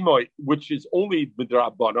Imoy, which is only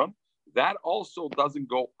Midrabanon, that also doesn't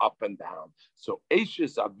go up and down. So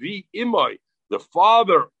Eshes Avi Imoy, the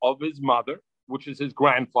father of his mother, which is his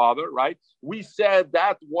grandfather, right? We said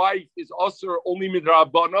that wife is also only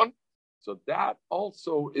Midrabanon. So that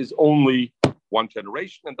also is only one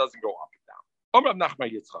generation and doesn't go up and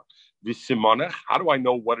down. How do I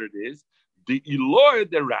know what it is? The Eloi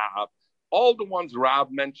de Rab, all the ones Rab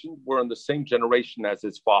mentioned were in the same generation as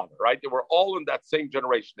his father, right? They were all in that same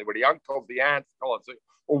generation. They were the uncles, the aunts,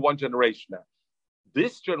 or one generation now.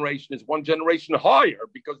 This generation is one generation higher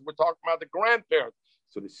because we're talking about the grandparents.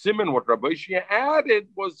 So the Simon, what Rabbi Shia added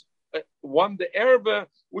was one, the Erva,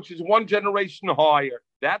 which is one generation higher.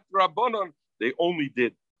 That Rabbanon, they only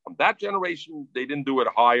did. On that generation, they didn't do it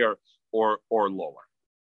higher or lower.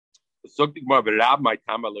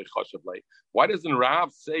 Why doesn't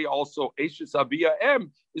Rav say also Eshes Avia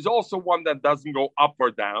M is also one that doesn't go up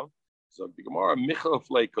or down? So the Gemara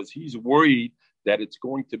Michalfle, because he's worried that it's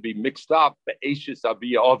going to be mixed up, the Eshes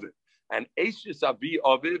Avia Ovid. And Eshes Avia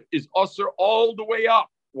Ovid is also all the way up.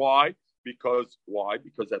 Why? Because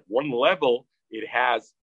at one level it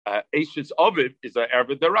has Eshes Ovid is an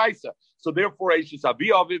Erva Deraisa. So therefore Eshes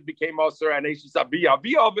Avia Ovid became Osir and Eshes Avia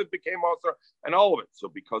Ovid became Osir and all of it. So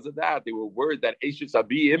because of that, they were worried that Eshes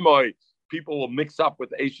Avia Imoy, people will mix up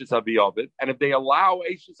with Eshes Avia Ovid. And if they allow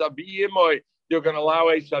Eshes Avia Imoy, they're going to allow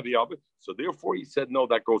Eshes Avia Ovid. So therefore he said, no,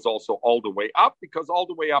 that goes also all the way up, because all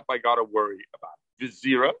the way up I got to worry about it.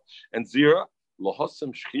 Vizira and Zira,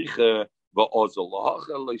 Lahosam Shchicha va'ozol.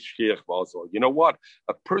 You know what?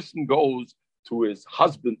 A person goes to his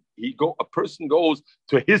husband, a person goes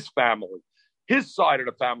to his family, his side of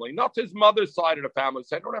the family, not his mother's side of the family.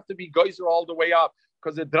 So I don't have to be geyser all the way up,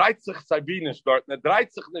 because it dreht sich sabinisch dort, and it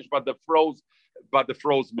dreht sich nicht by the froze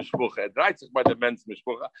mishpucha, it dreht sich by the men's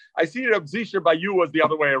mishpucha. I see Reb Zisher by you was the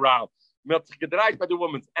other way around. By the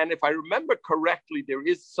women's. And if I remember correctly, there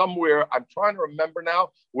is somewhere, I'm trying to remember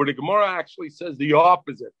now, where the Gemara actually says the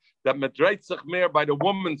opposite, that medreit sich mehr by the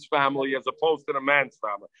woman's family as opposed to the man's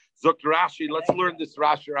family. Zok Rashi, let's learn this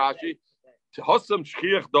Rashi. Hossam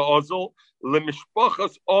shchiach da ozel,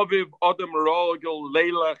 lemishpachas oviv adam rogel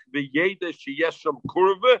leilach v'yeda sheyesham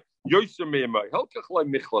kurve, yosemimai, helkach le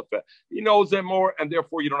michlafe. He knows them more, and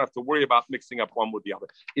therefore you don't have to worry about mixing up one with the other.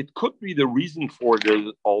 It could be the reason for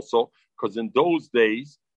it also, because in those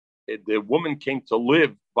days, the woman came to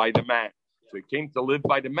live by the man. So he came to live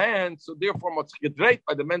by the man, so therefore much gedreit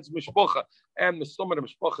by the men's mishpacha. And the stomach of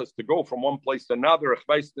mishpacha is to go from one place to another,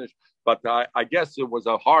 but I guess it was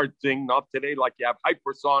a hard thing, not today like you have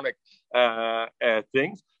hypersonic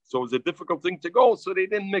things. So it was a difficult thing to go, so they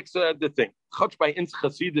didn't mix the thing. Chach by ins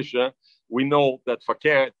Chasidisha, we know that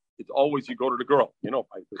fakir, it's always you go to the girl. You know,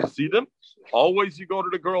 by the Chassidim, always you go to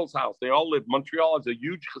the girl's house. They all live. Montreal is a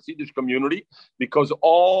huge Chassidish community because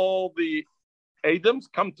all the Adams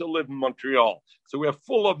come to live in Montreal. So we're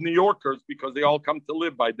full of New Yorkers because they all come to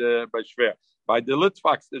live by Shver. By the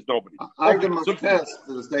Litvaks, there's nobody. Item of caste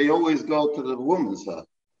is they always go to the woman's side.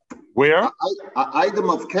 Where? Item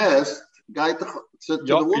of caste, guy to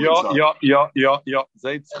the woman's side.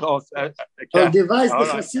 So die weiß,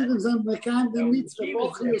 dass Hasidim sind bekannt, die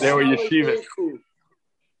Mitzvah. They were yeshivas.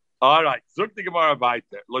 All right. Zuk the Gemara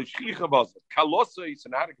weiter. Lo shchicha baza. Kalosa,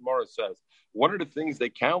 Sanhedrin Gemara says, one of the things they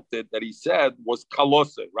counted that he said was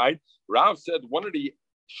kalosa, right? Rav said one of the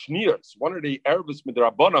shneers, one of the ervis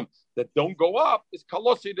midrabanim that don't go up is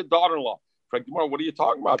kalosa, the daughter-in-law. Frank Gemara, what are you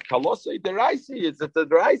talking about? Kalosa deraisi. It's a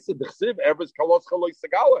deraisi. The chsiv ervis kalos chaloy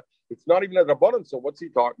sagala. It's not even a rabbanim. So what's he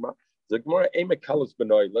talking about? The Gemara eme kalos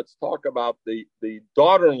benoy. Let's talk about the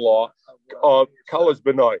daughter-in-law of kalos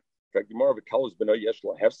benoy. Frank Gemara, kalos benoy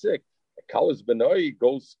yeshla hefsik. Kalos benoy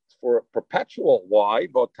goes for perpetual. Why?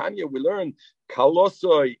 But Tanya, we learn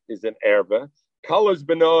kalosoi is an erva, kalos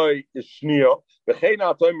benoi is shnia, v'chein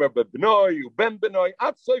atomer benoi uben benoi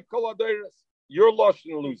atzoi koladeres. You're lost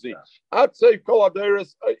in Lucy. Atzoi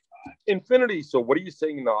koladeres infinity. So what are you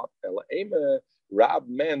saying now? Rab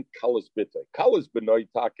man kalas bitoi. Kalas benoi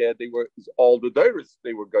take. They were is all the deres.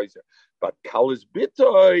 They were guys there, but kalas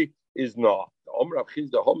bitoi is not. And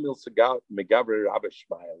what's the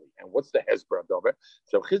Hezbollah of it?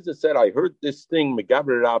 So Chizda said, I heard this thing,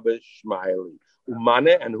 Megaber Rabbi Shmaeli.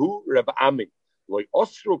 Umane and who? Rabbi Ami. The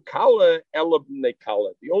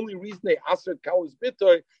only reason they asked Kalas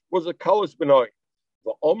Bitoy was a Kalas Benoy.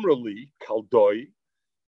 The Omrali, Kaldoi,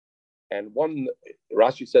 and one,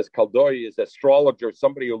 Rashi says Kaldoi is astrologer,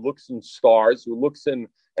 somebody who looks in stars, who looks in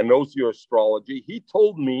and knows your astrology. He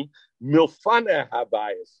told me, Milfana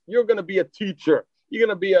Habayas, you're going to be a teacher. You're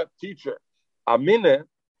going to be a teacher. Amine.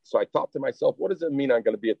 So I thought to myself, what does it mean I'm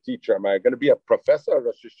going to be a teacher? Am I going to be a professor, a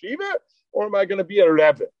Rosh Hashiva, or am I going to be a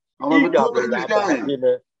Rebbe? You're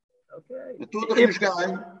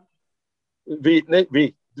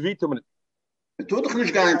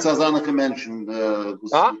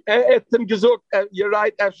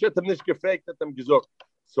right.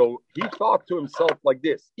 So he thought to himself like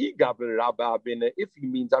this: if he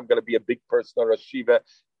means I'm going to be a big person or a shiva,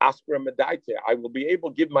 I will be able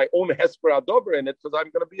to give my own hesper adover in it because I'm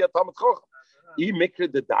going to be a Talmid Chacham.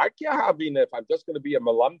 If I'm just going to be a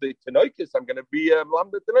Malamde Tenoikis, I'm going to be a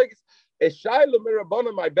Malamde Tenoikis.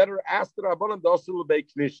 I better ask the Rabbanan Dosul Bei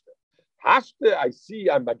Knishta. Hashte, I see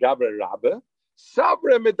I'm a Gabra Rabbe.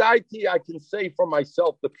 Sabra Medaiti, I can say for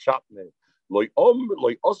myself the Pshatne. Loy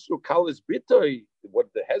Osru Kalis Bitoy.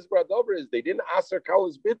 What the Hezbollah over is, they didn't ask her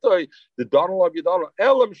Kalis Bitoy, the Donald of Yadana,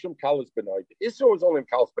 Elam Shum Kalis Benoy. The Isra was only in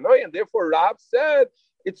Kalis Benoy, and therefore Rab said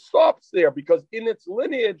it stops there because in its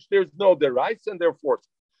lineage there's no derais and therefore.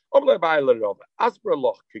 I'll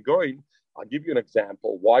give you an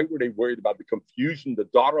example. Why were they worried about the confusion, the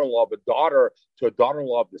daughter-in-law of a daughter to a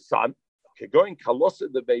daughter-in-law of the son?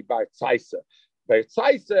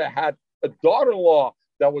 Beitzaisa had a daughter-in-law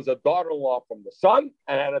that was a daughter-in-law from the son,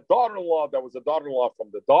 and had a daughter-in-law that was a daughter-in-law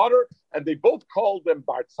from the daughter, and they both called them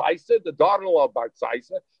Bartzaisa, the daughter-in-law of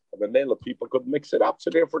Bartzaisa, and the Nela people could mix it up,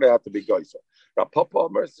 so therefore they had to be Geyser. Papa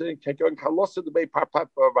Omer saying, Kalosa the Bay Papa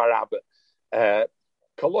Varabe.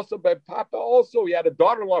 Kalosa Bay Papa also, he had a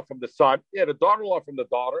daughter-in-law from the son, he had a daughter-in-law from the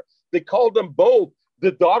daughter. They called them both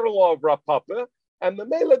the daughter-in-law of Rapapa, and the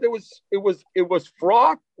Mela, it was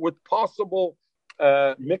fraught with possible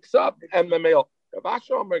mix-up, and the male. Rav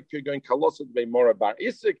Asher going Kalosa the Mora Bar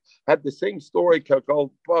Isik had the same story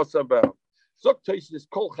called Pasabel. What do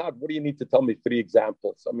you need to tell me 3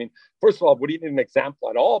 examples? I mean, first of all, what do you need an example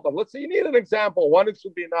at all? But let's say you need an example. One, it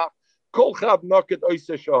should be enough.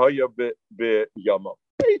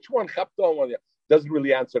 Each one doesn't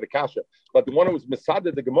really answer the kasha. But the one who was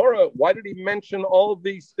Masada, the Gemara, why did he mention all of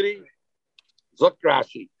these 3? Zok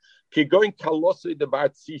Rashi. Going Kalosa the Bar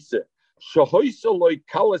Tzise. Shahoisoloi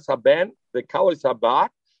Kalas Haben, the Kalas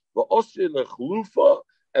Habat, the Osri Lechlufa,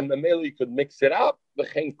 and the Meli could mix it up, the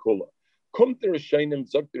Chen Kula. Come to Rishonim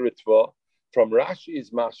Zok the Ritva, from Rashi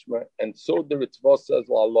is Mashma, and so the Ritva says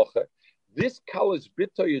La Alocha. This Kalas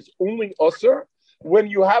Bitoy is only Osir when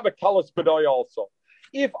you have a Kalas Benoy also.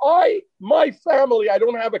 If my family, I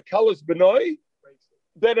don't have a Kalas Benoy,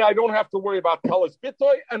 then I don't have to worry about Kalas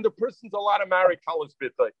Bitoy, and the person's allowed to marry Kalas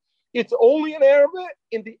Bitoy. It's only an Araba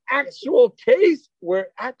in the actual case where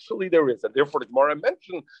actually there is. And therefore, the Gemara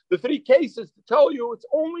mentioned the 3 cases to tell you it's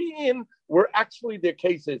only in where actually there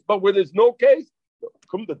case is. But where there's no case,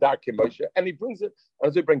 come to Dark Moshe. And he brings it,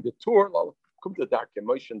 as they bring the tour, come to Dark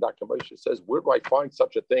Moshe. And Dark Moshe says, where do I find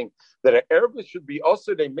such a thing? That an Araba should be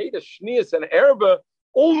also, they made a Shnias and Araba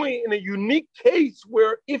only in a unique case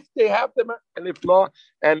where if they have them, and if not,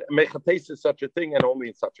 and Mechates is such a thing, and only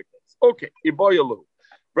in such a case. Okay, Iboyalu.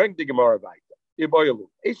 Bring the Gemara weiter.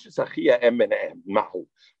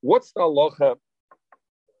 What's the halacha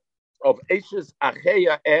of Eshes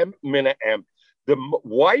Achia Em Mina Em? The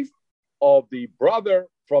wife of the brother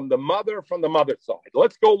from the mother's side.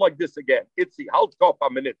 Let's go like this again. It's the Haltkop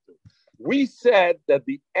Aminitu. We said that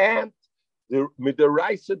the aunt, the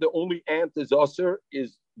Midaraisa, the only aunt is Osir,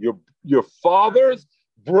 is your father's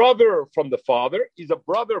brother from the father. He's a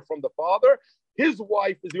brother from the father. His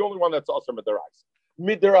wife is the only one that's Osir Midaraisa.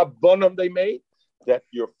 Midrabanan they made that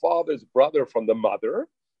your father's brother from the mother,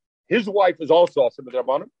 his wife is also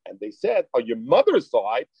Midrabanan, and they said on your mother's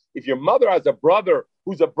side, if your mother has a brother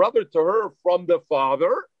who's a brother to her from the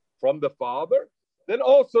father, then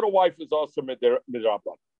also the wife is also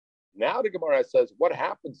Midrabanan. Now the Gemara says, what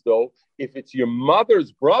happens though if it's your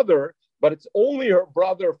mother's brother but it's only her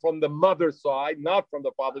brother from the mother's side, not from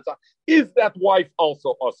the father's side. Is that wife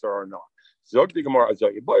also usher or not? Zog the Gemara,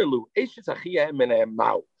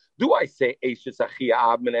 do I say Eishes Achia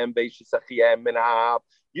Ab Menem Beishes Achia Menab?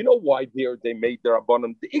 You know why they made their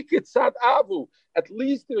abonim? The Ikit Sad Avu. At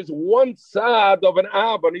least there's one sad of an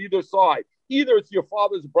Ab on either side. Either it's your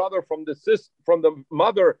father's brother from the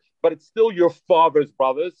mother, but it's still your father's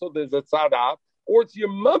brother, so there's a Sad Ab, or it's your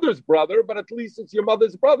mother's brother, but at least it's your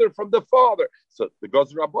mother's brother from the father. So the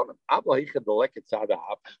Gozer Abonim.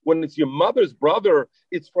 When it's your mother's brother,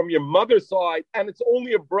 it's from your mother's side, and it's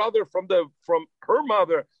only a brother from her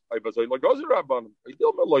mother. He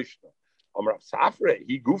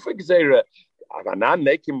goofa gzera. You're going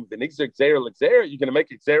to make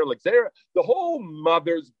Xera Lexera. The whole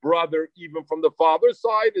mother's brother, even from the father's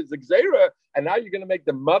side, is Xera. And now you're going to make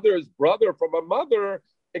the mother's brother from a mother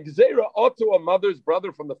Xera to a mother's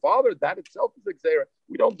brother from the father. That itself is Xera.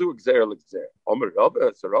 We don't do Xera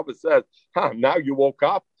Lexera. So Rabbi says, now you woke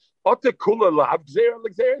up. All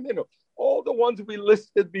the ones we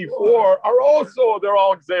listed before are also, they're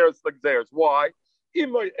all Xeras Lexeras. Why?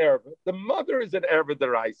 Imoy erva. The mother is an erva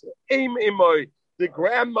deraisa. Aim imoy. The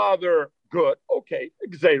grandmother, good. Okay.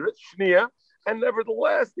 Xeris, shnia. And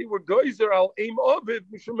nevertheless, they were geyser al aim of it.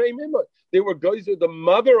 They were geyser the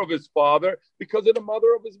mother of his father because of the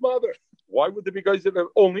mother of his mother. Why would they be geyser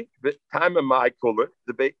only the time of my kula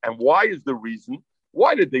debate? And why is the reason?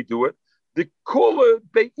 Why did they do it? The kula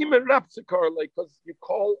be'imen rapsikar, because you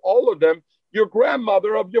call all of them your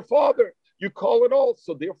grandmother of your father. You call it all.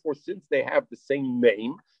 So therefore, since they have the same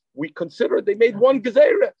name, we consider they made one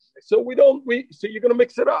gezerah. So so you're going to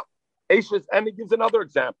mix it up. Ashes, and he gives another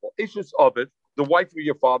example. Ashes Ovid, the wife of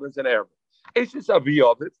your father, is an Arab. Ashes Avi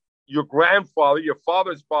Ovid, your grandfather, your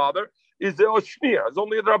father's father, is a Oshnia, is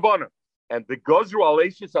only a Drabbana. And the Gozru al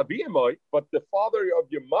Ashes Avi Emoy, but the father of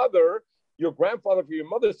your mother, your grandfather for your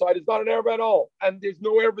mother's side, is not an Arab at all. And there's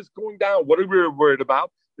no Arabs going down. What are we worried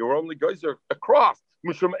about? There were only guys across.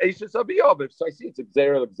 Mushum Ashes Avi Ovid. So I see it's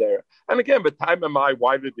Xera. And again, but time am I,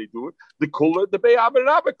 why did they do it? The Kula, the Be'ab and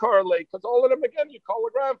Abakar Lake, because all of them, again, you call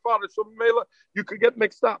a grandfather, so Mela, you could get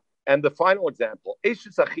mixed up. And the final example,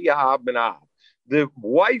 Ashes Achia Ab Menab, the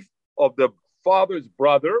wife of the father's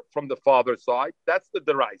brother from the father's side, that's the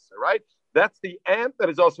Deraisa, right? That's the aunt that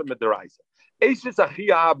is also Mederaisa. Ashes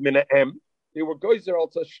Achia Ab Menaem, they were guys that are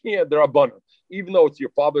also Shnia, they're Abana, even though it's your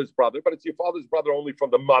father's brother, but it's your father's brother only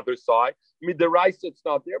from the mother's side. Midiraisa, it's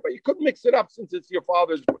not there, but you could mix it up since it's your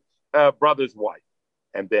father's brother's wife.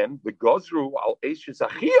 And then the Gozru al Eshes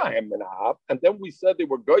Achia Menab, and then we said they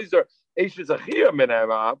were Gozer Eshes Achia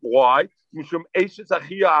Menab. Why? Mishum Eshes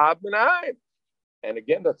Achia Menab. And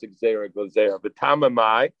again, that's Xera Gozer.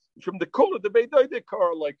 V'tamamai. From the Kula, the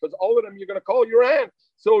Beidoidekar, because all of them you're going to call your aunt.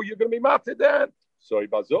 So you're going to be Matadan. So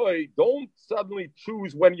Ibazoi, don't suddenly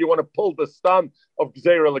choose when you want to pull the stun of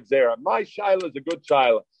Xera Lexera. My Shaila is a good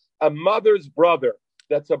Shaila. A mother's brother,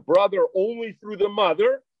 that's a brother only through the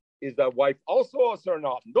mother, is that wife also us or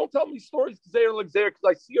not? And don't tell me stories Xera Lexera, because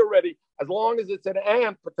I see already, as long as it's an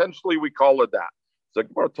aunt, potentially we call it that. So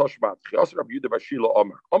Gemara Toshmat,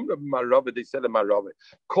 they said in Marave,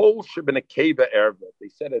 Kol Shibin Akeva Erva, they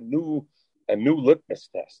said a new litmus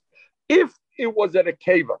test. If it was at a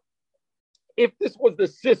Keva, if this was the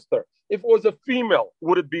sister, if it was a female,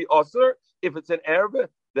 would it be usher? If it's an Erva,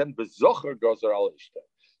 then bezocher gozer al ishta.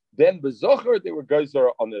 Then bezocher, they were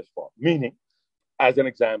gozer on this farm. Meaning, as an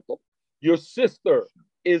example, your sister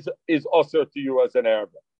is usher to you as an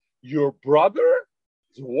Erva. Your brother's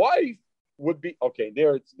wife would be, okay,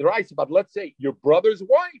 there it's the right, but let's say your brother's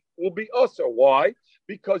wife will be usher. Why?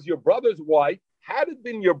 Because your brother's wife, had it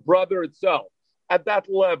been your brother itself at that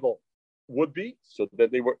level, would be, so that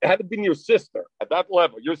they were, had it been your sister at that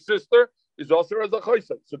level, your sister is also as a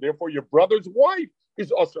chaysa. So therefore your brother's wife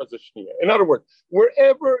is also as a shnia. In other words,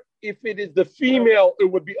 wherever, if it is the female, it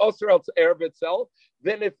would be also as Arab itself.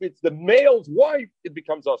 Then if it's the male's wife, it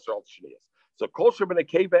becomes also as shnia. So kol shem in a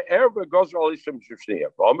cave Arab goes all ishim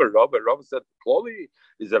shnia. Rabbi said, "Kloli,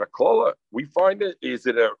 is it a klola? We find it. Is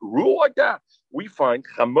it a rule like that? We find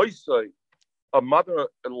chamoisai, a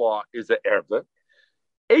mother-in-law, is an Arab.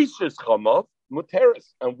 Ashes chamav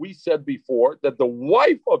muteris, and we said before that the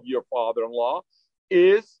wife of your father-in-law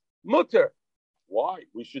is muter. Why?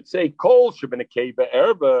 We should say kol shebin akeva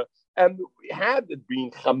erba, and had it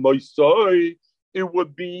been chamoisoi, it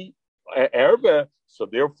would be erba. So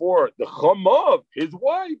therefore, the chamav, his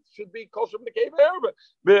wife, should be kol shebin akeva erba.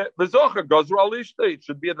 Bezocher gazru alishta, it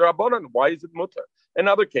should be a drabanan. Why is it muter?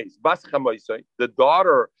 Another case, bas chamoisoi, the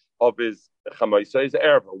daughter of his chamoisoi is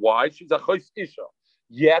erba. Why? She's a chos isha.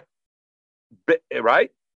 Yet,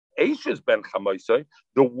 right? Ashes ben chamoisoi,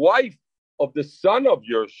 the wife of the son of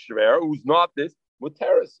your shver, who's not this,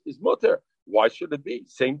 muteris is muter. Why should it be?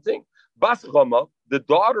 Same thing. Bas Chama, the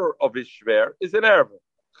daughter of his shver, is an erva.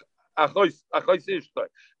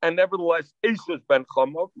 And nevertheless, Eshes ben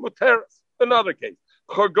Chama, muteris. Another case.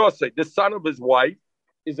 Chorgose, the son of his wife,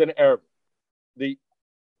 is an erva. The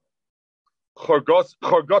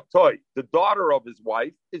Chorgotoi, the daughter of his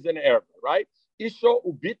wife, is an erva, right? Isha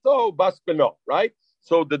ubito baspino, right?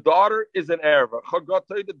 So the daughter is an erva.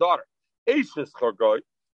 Chorgotoi, the daughter. Eshes chorgoi,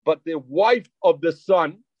 but the wife of the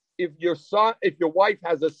son, if your wife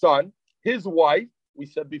has a son, his wife, we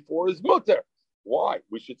said before, is mutter. Why?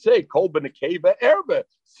 We should say kol b'nekeva erva.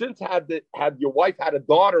 Since had your wife had a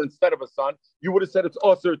daughter instead of a son, you would have said it's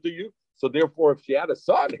usher to you. So therefore, if she had a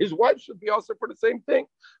son, his wife should be also for the same thing.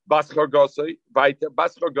 Bas Chorgose,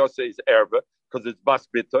 Bas Chorgose is erva because it's bas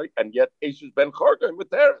bitoy, and yet Eshes ben Chorgoi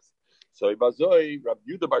muteres. So Ibazoi, Rabbi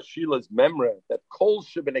Yehuda bar Shila's memory that kol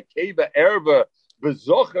shebenekeva erva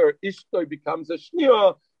bezocher ishtoy becomes a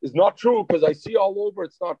shnia is not true because I see all over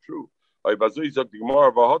it's not true. He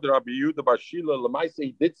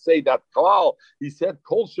did say that klal. He said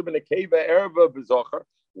kol shebenekeva erva bezocher.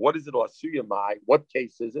 What is it, lasuya mai? What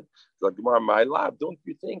case is it? Like Gemara, my lab. Don't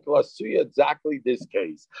you think lasuya exactly this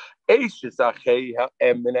case? Eshes acheha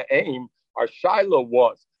emina aim. Our shaila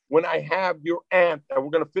was when I have your aunt, and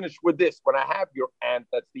we're going to finish with this. When I have your aunt,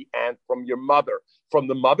 that's the aunt from your mother. From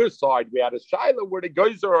the mother's side, we had a shaila where the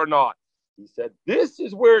geyser or not. He said this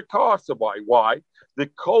is where it costs. Why? The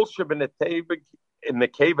kol in the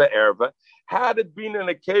keva erva. Had it been in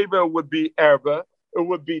a keva, it would be erva. It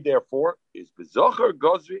would be therefore is bezocher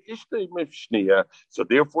gozri ishtei mishnia. So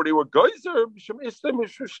therefore they were geyser ishtei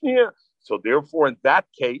mishnia. So therefore in that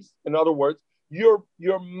case, in other words, your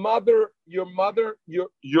mother's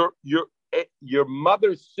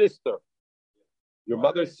sister. Your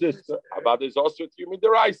mother's sister. About is also Tumi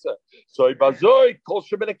Deraisa. So Ibazoi, Kol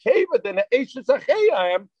Shebenekeva, then Eshes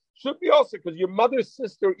Achayim should be also because your mother's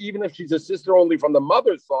sister, even if she's a sister only from the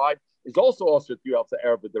mother's side, is also to you to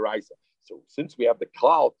Erva Deraisa. So since we have the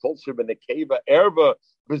cloud, Kol Shebenekeva, Erva,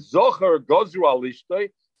 Bezocher, Gozru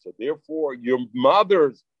Alishtei, so therefore your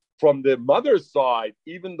mother's from the mother's side,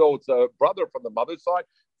 even though it's a brother from the mother's side,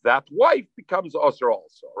 that wife becomes usher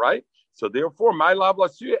also, right? So therefore, my lav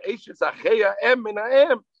lasuya eshes acheya em min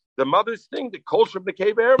ha'em. The mother's thing, the kol shem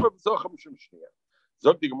nekeva erva b'zocham shem shnia.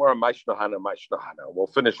 Zok the Gemara ma'ishnohana. We'll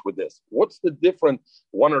finish with this. What's the difference,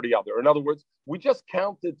 one or the other? In other words, we just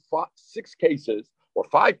counted 6 cases or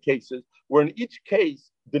 5 cases where in each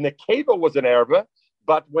case the nekeva was an erva,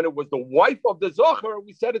 but when it was the wife of the zocher,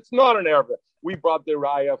 we said it's not an erva. We brought the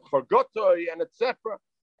raya of chorgotoi and etc.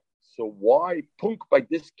 So why punk by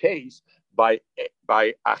this case? By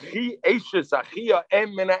achi eshes achia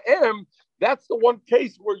em min ha'em, that's the one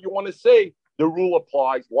case where you want to say the rule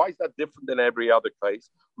applies. Why is that different than every other case?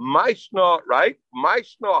 Maishna, right?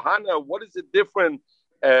 Maishna hana. What is it different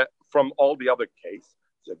from all the other cases?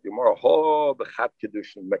 So Gemara ho b'chat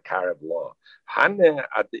kedushin mekarev law hana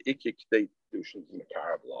at the ikik state kedushin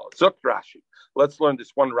mekarev law. Zok Rashi. Let's learn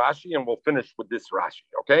this one Rashi and we'll finish with this Rashi.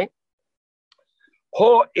 Okay.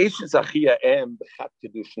 If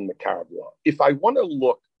I want to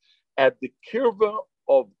look at the kirva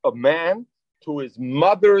of a man to his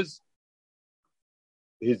mother's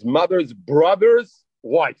brother's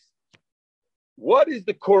wife, what is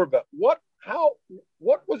the kurva? What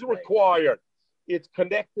was required? It's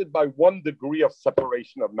connected by 1 degree of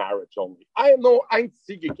separation of marriage only. I know I'm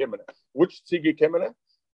Sigi Kimena. Which Sigi Kimena?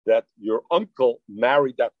 That your uncle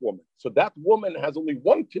married that woman. So that woman has only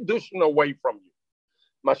 1 condition away from you.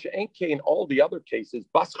 Masha'enke in all the other cases,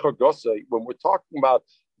 Bas Chorgosei, when we're talking about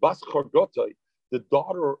Bas Chorgotei, the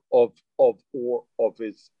daughter of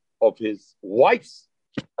his wife's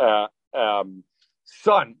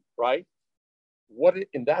son, right? What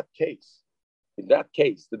in that case, the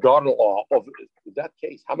daughter-in-law of in that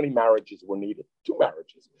case, how many marriages were needed? 2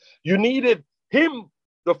 marriages. You needed him,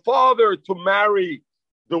 the father, to marry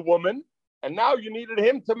the woman. And now you needed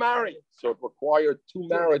him to marry. So it required 2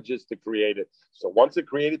 marriages to create it. So once it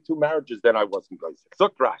created 2 marriages, then I wasn't going to say. So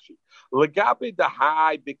Rashi. Legabe the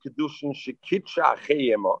high bekedushin shekitcha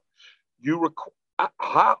acheyema. You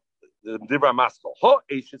require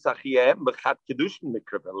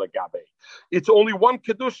it's only 1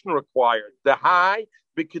 kedushin required. The high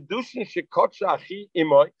bekedushin shekotcha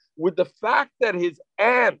acheyema, with the fact that his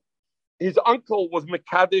uncle was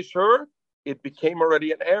mekadesh her, it became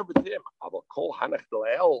already an heir with him. All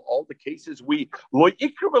the cases it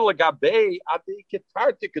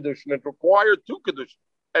required 2 kedushin.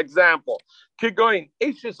 Example, Kigoin,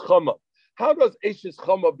 Eshes Chama How does Eishes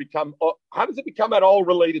Chama become? How does it become at all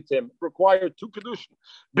related to him? It required two kedushin.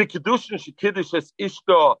 B'kedushin shekiddush es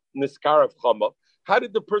ishta niskarav Chama. How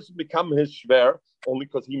did the person become his shver? Only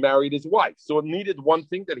because he married his wife. So it needed one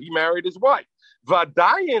thing, that he married his wife.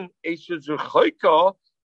 Vadayin Eishes Rechoika.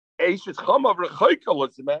 As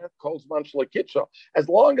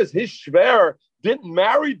long as his shver didn't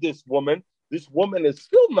marry this woman is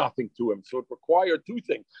still nothing to him. So it required two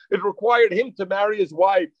things. It required him to marry his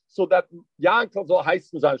wife so that Yankel soll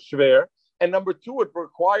heißen sein shver. And number two, it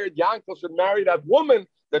required Yankel should marry that woman,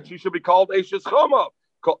 that she should be called Eishes Chama.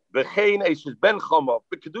 V'chein Eishes ben Chama.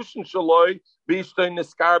 V'kedushin shaloi b'ishtein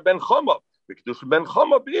niskar ben Chama.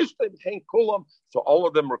 So all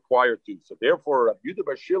of them require two. So therefore, Rabbi Yehuda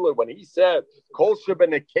bar Shila, when he said Kol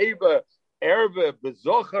sheben nekeva erve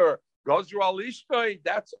bezocher gazru al ishtay,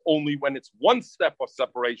 that's only when it's one step of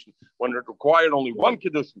separation. When it required only one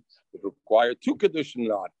kedushin, it required two kedushin.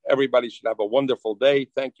 Not everybody should have a wonderful day.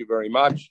 Thank you very much.